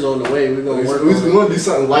merch is on the way. We're gonna work We're on it. gonna do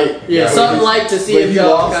something light. Yeah, something light to see But if he y'all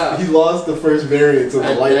lost. cop. He lost the first variant of the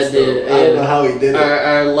I light did, stuff. I don't and know how he did it.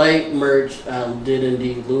 Our light merch did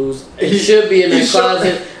indeed lose. It He- should be in he that showed-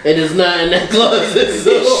 closet. It is not in that closet. He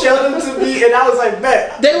So. showed it to me, and I was like,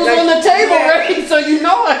 "Bet." They was Like, on the table, yeah. right? So you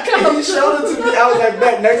know I come. He showed it to me. I was like,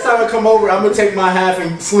 "Bet." Next time I come over, I'm gonna take my half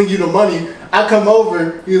and sling you the money. I come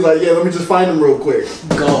over. He was like, "Yeah, let me just find him real quick."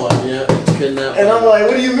 Gone, yeah. Could not. And I'm find like,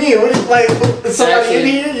 "What do you mean? What is like somebody Actually,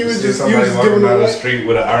 in here? You was See just you somebody was just walking giving down the away." street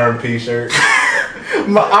with an R&P shirt.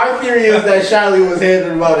 Our theory is that Shiley was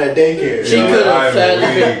handing him out at daycare. She Yo, could I'm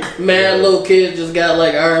have weak. mad Yeah. little kids just got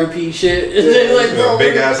like R&P shit. And they like, bro, A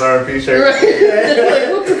big ass R&P shirt. Right. Like,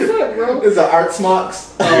 what the fuck, bro? It's an art smocks.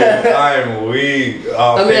 I'm weak.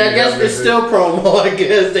 Oh, I mean, I baby, guess I'm it's just- still promo. I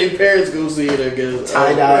guess they parents go see it. I guess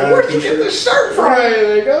Tie-dye Like, where'd you R&P get this shirt from? Right,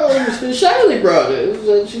 like, oh, Shiley brought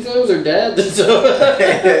it. She said it was her dad.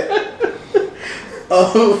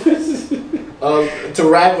 To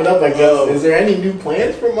wrap it up, I guess, is there any new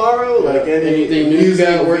plans for tomorrow? Like Anything new you music,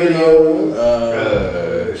 got working video,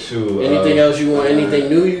 on? Shoot. Anything else you want? Anything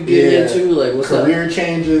new you get yeah. into? Like what's up? career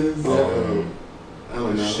changes? I don't know. I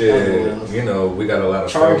don't know Shit, what else. you know, we got a lot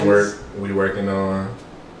of Charges. film work we working on.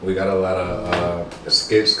 We got a lot of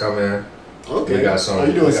skits coming. Okay. We got some- Are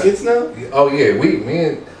you doing we got- skits now? Oh yeah,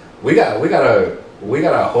 we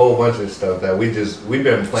got a whole bunch of stuff that we've been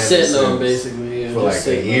planning Sitting on since basically yeah, for like just a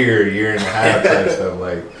sitting on. year and a half type stuff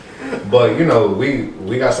like. But you know,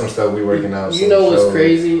 we got some stuff we working out. You some know what's shows.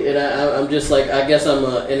 crazy? And I'm just like, I guess I'm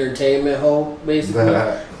an entertainment hoe, basically.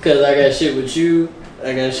 Because I got shit with you,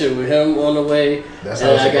 I got shit with him on the way, That's how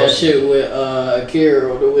and it's I got supposed to shit with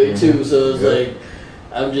Akira on the way too. So it's Yeah. like,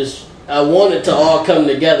 I want it to all come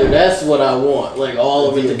together. That's what I want, like all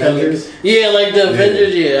of it The to come together. Avengers? Yeah, like the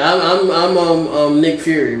Avengers. Yeah, I'm Nick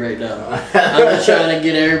Fury right now. I'm just trying to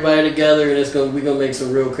get everybody together, and we gonna make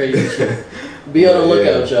some real crazy shit. Be on the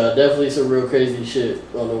lookout, y'all. Definitely some real crazy shit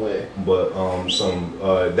on the way. But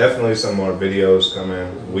definitely some more videos coming.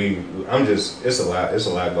 It's a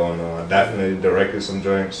lot going on. Definitely directed some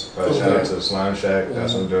joints. Shout out to Slime Shack. Got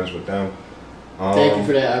some joints with them. Thank you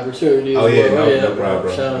for that opportunity. Oh as yeah, well. no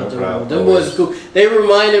problem. Shout out No to problem. them. Them boys are cool. They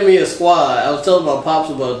reminded me of Squad. I was telling my pops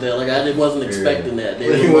about that. Like I wasn't expecting that.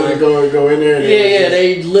 They You want to go in there? And yeah.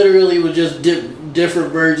 They literally were just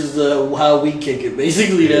different versions of how we kick it.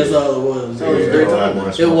 Basically, that's all it was. It was great dope. time. It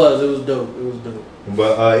was dope. It was dope.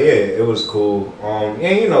 But it was cool. And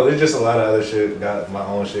you know, there's just a lot of other shit. Got my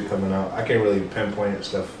own shit coming out. I can't really pinpoint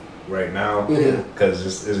stuff right now Yeah. because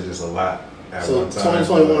it's just a lot at So one time.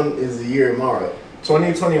 2021 is the year tomorrow.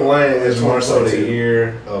 2021 is more so the 2022.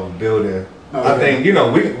 year of building. I Okay. think you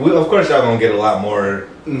know we of course y'all gonna get a lot more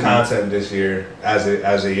content this year as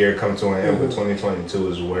the year comes to an end. But 2022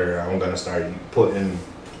 is where I'm gonna start putting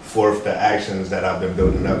forth the actions that I've been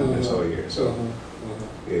building up this whole year. So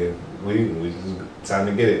yeah, we just time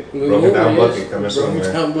to get it. Broken Down Bucket coming soon, Broken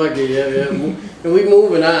man. Down Bucket, yeah. And we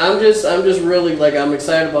moving. I'm just really like I'm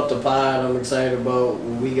excited about the pod. I'm excited about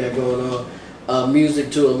what we got going on.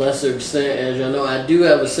 Music to a lesser extent, as you know, I do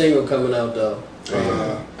have a single coming out though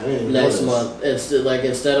I didn't even next notice. month. It's like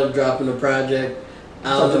instead of dropping a project, I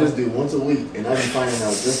I don't talk to know. this dude once a week, and I've been finding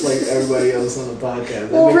out just like everybody else on the podcast.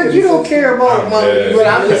 Well, Rick, you don't care about I'm my. dead. But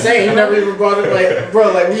I'm just saying, he never even brought it. Like,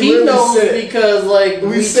 bro, like we He literally knows sit, because like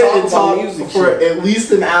we sit talk and about talk music for shit. at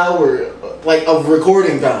least an hour, like of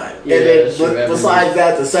recording time, Yeah, and then that's true, every besides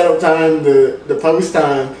that, the setup time, the post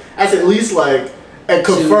time, that's at least like And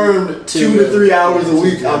confirmed 2 to 3 hours a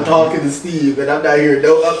week I'm talking to Steve and I'm not hearing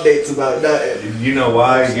no updates about nothing. You know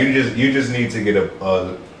why? You just need to get a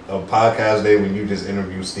podcast day when you just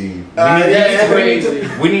interview Steve.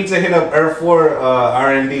 We need to hit up Earth 4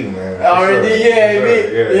 R&D, man. R&D,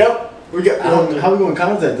 yeah. Yep. We got, how we gonna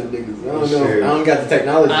contact them niggas? I don't know. I don't got the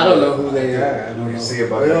technology. I don't know who they are. I don't know. See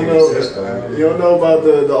about You don't know about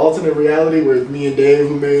the alternate reality where it's me and Dave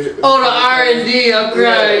who made it? Oh, the R&D. I'm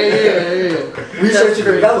crying. Yeah. Research and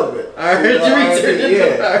development. R&D.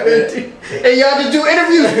 And y'all just do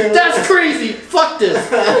interviews. That's crazy. Fuck this.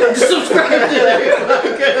 Subscribe to that.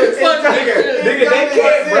 Fuck nigga, they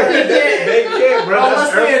can't, bro. They can't, bro.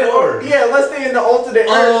 That's Earth 4. Yeah, let's stay in the alternate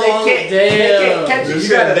Earth. They can't catch you.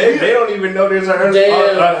 They don't even know there's an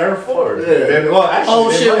Earth 4. Well,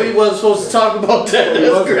 actually, shit, we wasn't supposed to talk about that.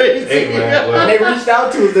 That's crazy. Hey, man, well, and they reached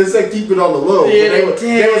out to us. They said keep it on the low. Yeah, they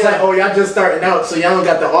was like, oh, y'all just starting out, so y'all don't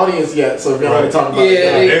got the audience yet. So if y'all want to talk about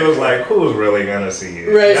it, they was like, who's really gonna see it?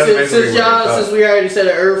 Right. Since we already said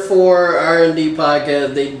an Earth 4 R&D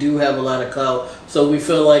podcast, they do have a lot of clout. So we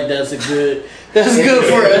feel like that's good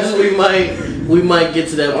for us. We might get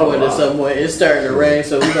to that point at some point. It's starting to rain,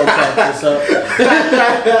 so we gonna pack this up.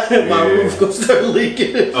 My roof gonna start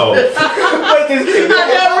leaking. Oh, wait,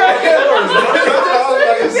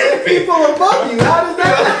 there's people above you. How does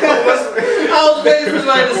that? I was waiting for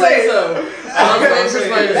somebody to say something.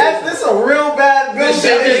 That's a real bad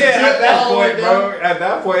building. At that point, bro. At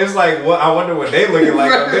that point, it's like, what? I wonder what they looking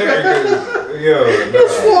like up there.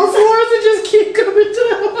 It's 4 floors and just keep coming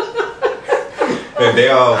down. And they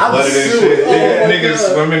all flooded and shit.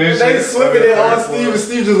 Niggas swimming and shit. They swimming in on Steve, and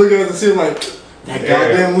Steve just looking at the ceiling like, that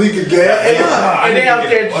goddamn leak again. And they out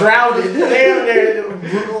there drowning. They out there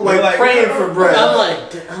like praying for breath.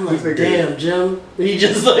 I'm like, damn, Jim. He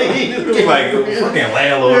just like, fucking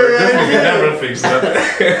landlord. This nigga never fix nothing.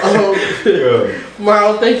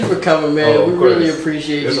 Marl, thank you for coming, man. We really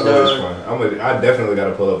appreciate it's you, always fun. I definitely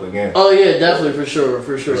gotta pull up again. Oh yeah, definitely for sure.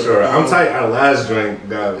 I'm tight. Our last drink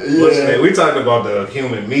got we talked about the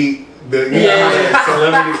human meat.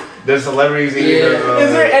 The celebrities eating.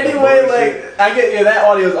 Is there any way like I get that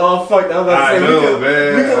audio is all fucked? I'm about to say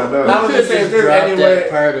I was just saying if there's any way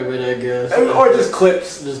part of it, I guess, or just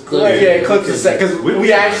clips. Clips of because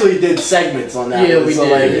we actually did segments on that. Yeah, we so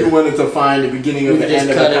did. Like you wanted to find the beginning of the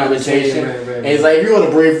end of the conversation, and it's like if you want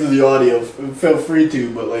to brave through the audio, feel free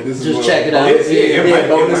to. But like this is just check it out. Yeah,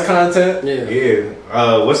 bonus content. Yeah.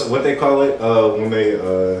 What they call it when they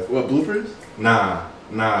what bloopers? Nah.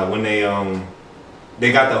 When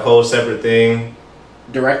they got the whole separate thing.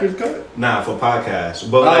 Director's cut? Nah, for podcasts.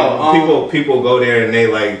 But like people go there and they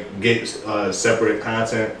like get separate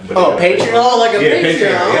content. But Patreon? Oh, like a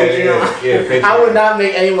Patreon. Yeah, Patreon. I would not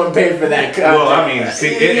make anyone pay for that content. Well, I mean,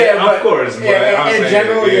 of course. But in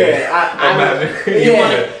general, You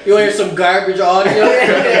want to hear some garbage audio?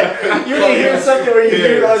 You want to hear something where you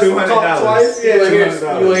hear us talk twice? You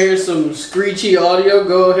want to hear some screechy audio?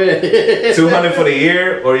 Go ahead. $200 for the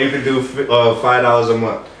year, or you can do $5 a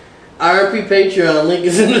month. RP Patreon link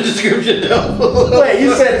is in the description down below. Wait,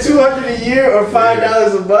 you said $200 a year or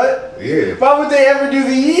 $5 a month? Yeah. Why would they ever do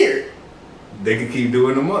the year? They can keep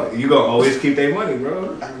doing the money. You gonna always keep their money,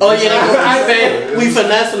 bro. Oh yeah, they gonna keep paying. We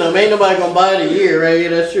finessing them. Ain't nobody gonna buy it a year, right? Yeah,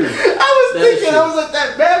 that's true. I was like,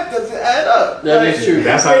 that math doesn't add up. That is true.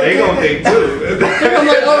 That's how they gonna think too. I'm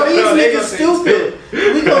like, these niggas stupid.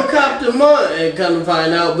 We gonna cop the month and come to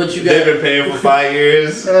find out, but you got. They've been paying for 5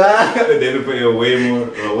 years. They've been paying way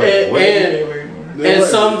more. Way more. And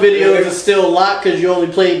some videos are still locked because you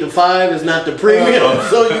only played the 5. It's not the premium,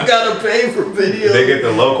 so you gotta pay for videos. They get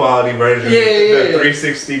the low quality version. The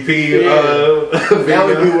 360p. That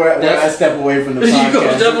would be where I step away from the podcast. You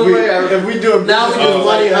go step away. If we do a now we do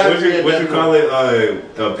money. What you call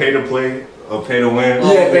it? Pay to play. Pay to win.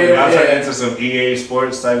 I'll turn into some EA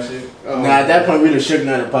Sports type shit. At that point we'd have shook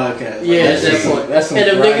on the podcast. Yeah, at that point. And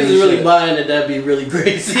if niggas is really buying it, that'd be really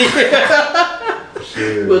crazy.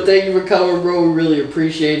 Well, thank you for coming, bro. We really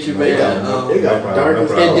appreciate you, man. It got dark.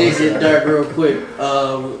 It did get dark real quick.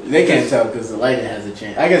 They can't tell because the lighting hasn't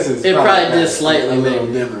changed. I guess it probably just slightly a little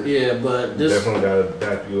dimmer. Yeah, but this definitely gotta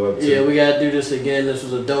dap you up. Yeah, we gotta do this again. This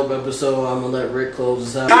was a dope episode. I'm gonna let Rick close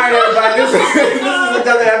us out. All right, everybody. This is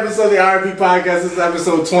another episode of the RP Podcast. This is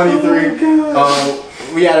episode 23.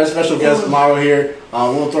 We had a special guest tomorrow here.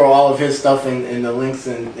 We'll throw all of his stuff in the links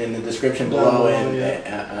in the description below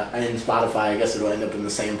and Spotify. I guess it'll end up in the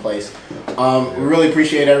same place. We really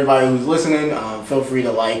appreciate everybody who's listening. Feel free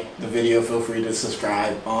to like the video. Feel free to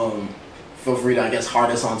subscribe. Feel free to, I guess, heart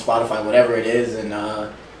us on Spotify, whatever it is. And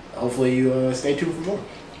hopefully you stay tuned for more.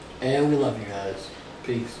 And we love you guys.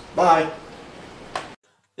 Peace. Bye.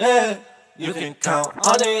 Yeah. You can count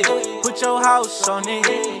on it, put your house on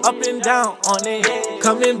it, up and down on it,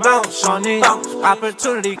 come and bounce on it.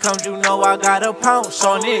 Opportunity comes, you know I gotta pounce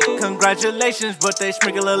on it. Congratulations, but they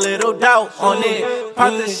sprinkle a little doubt on it.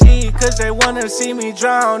 Pop the C, cause they wanna see me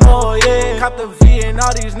drown, oh yeah. Cop the V and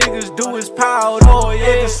all these niggas do is pout, oh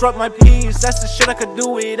yeah. Disrupt my peace, that's the shit I could do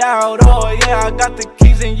without, oh yeah. I got the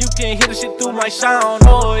keys and you can hear the shit through my sound,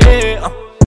 oh yeah.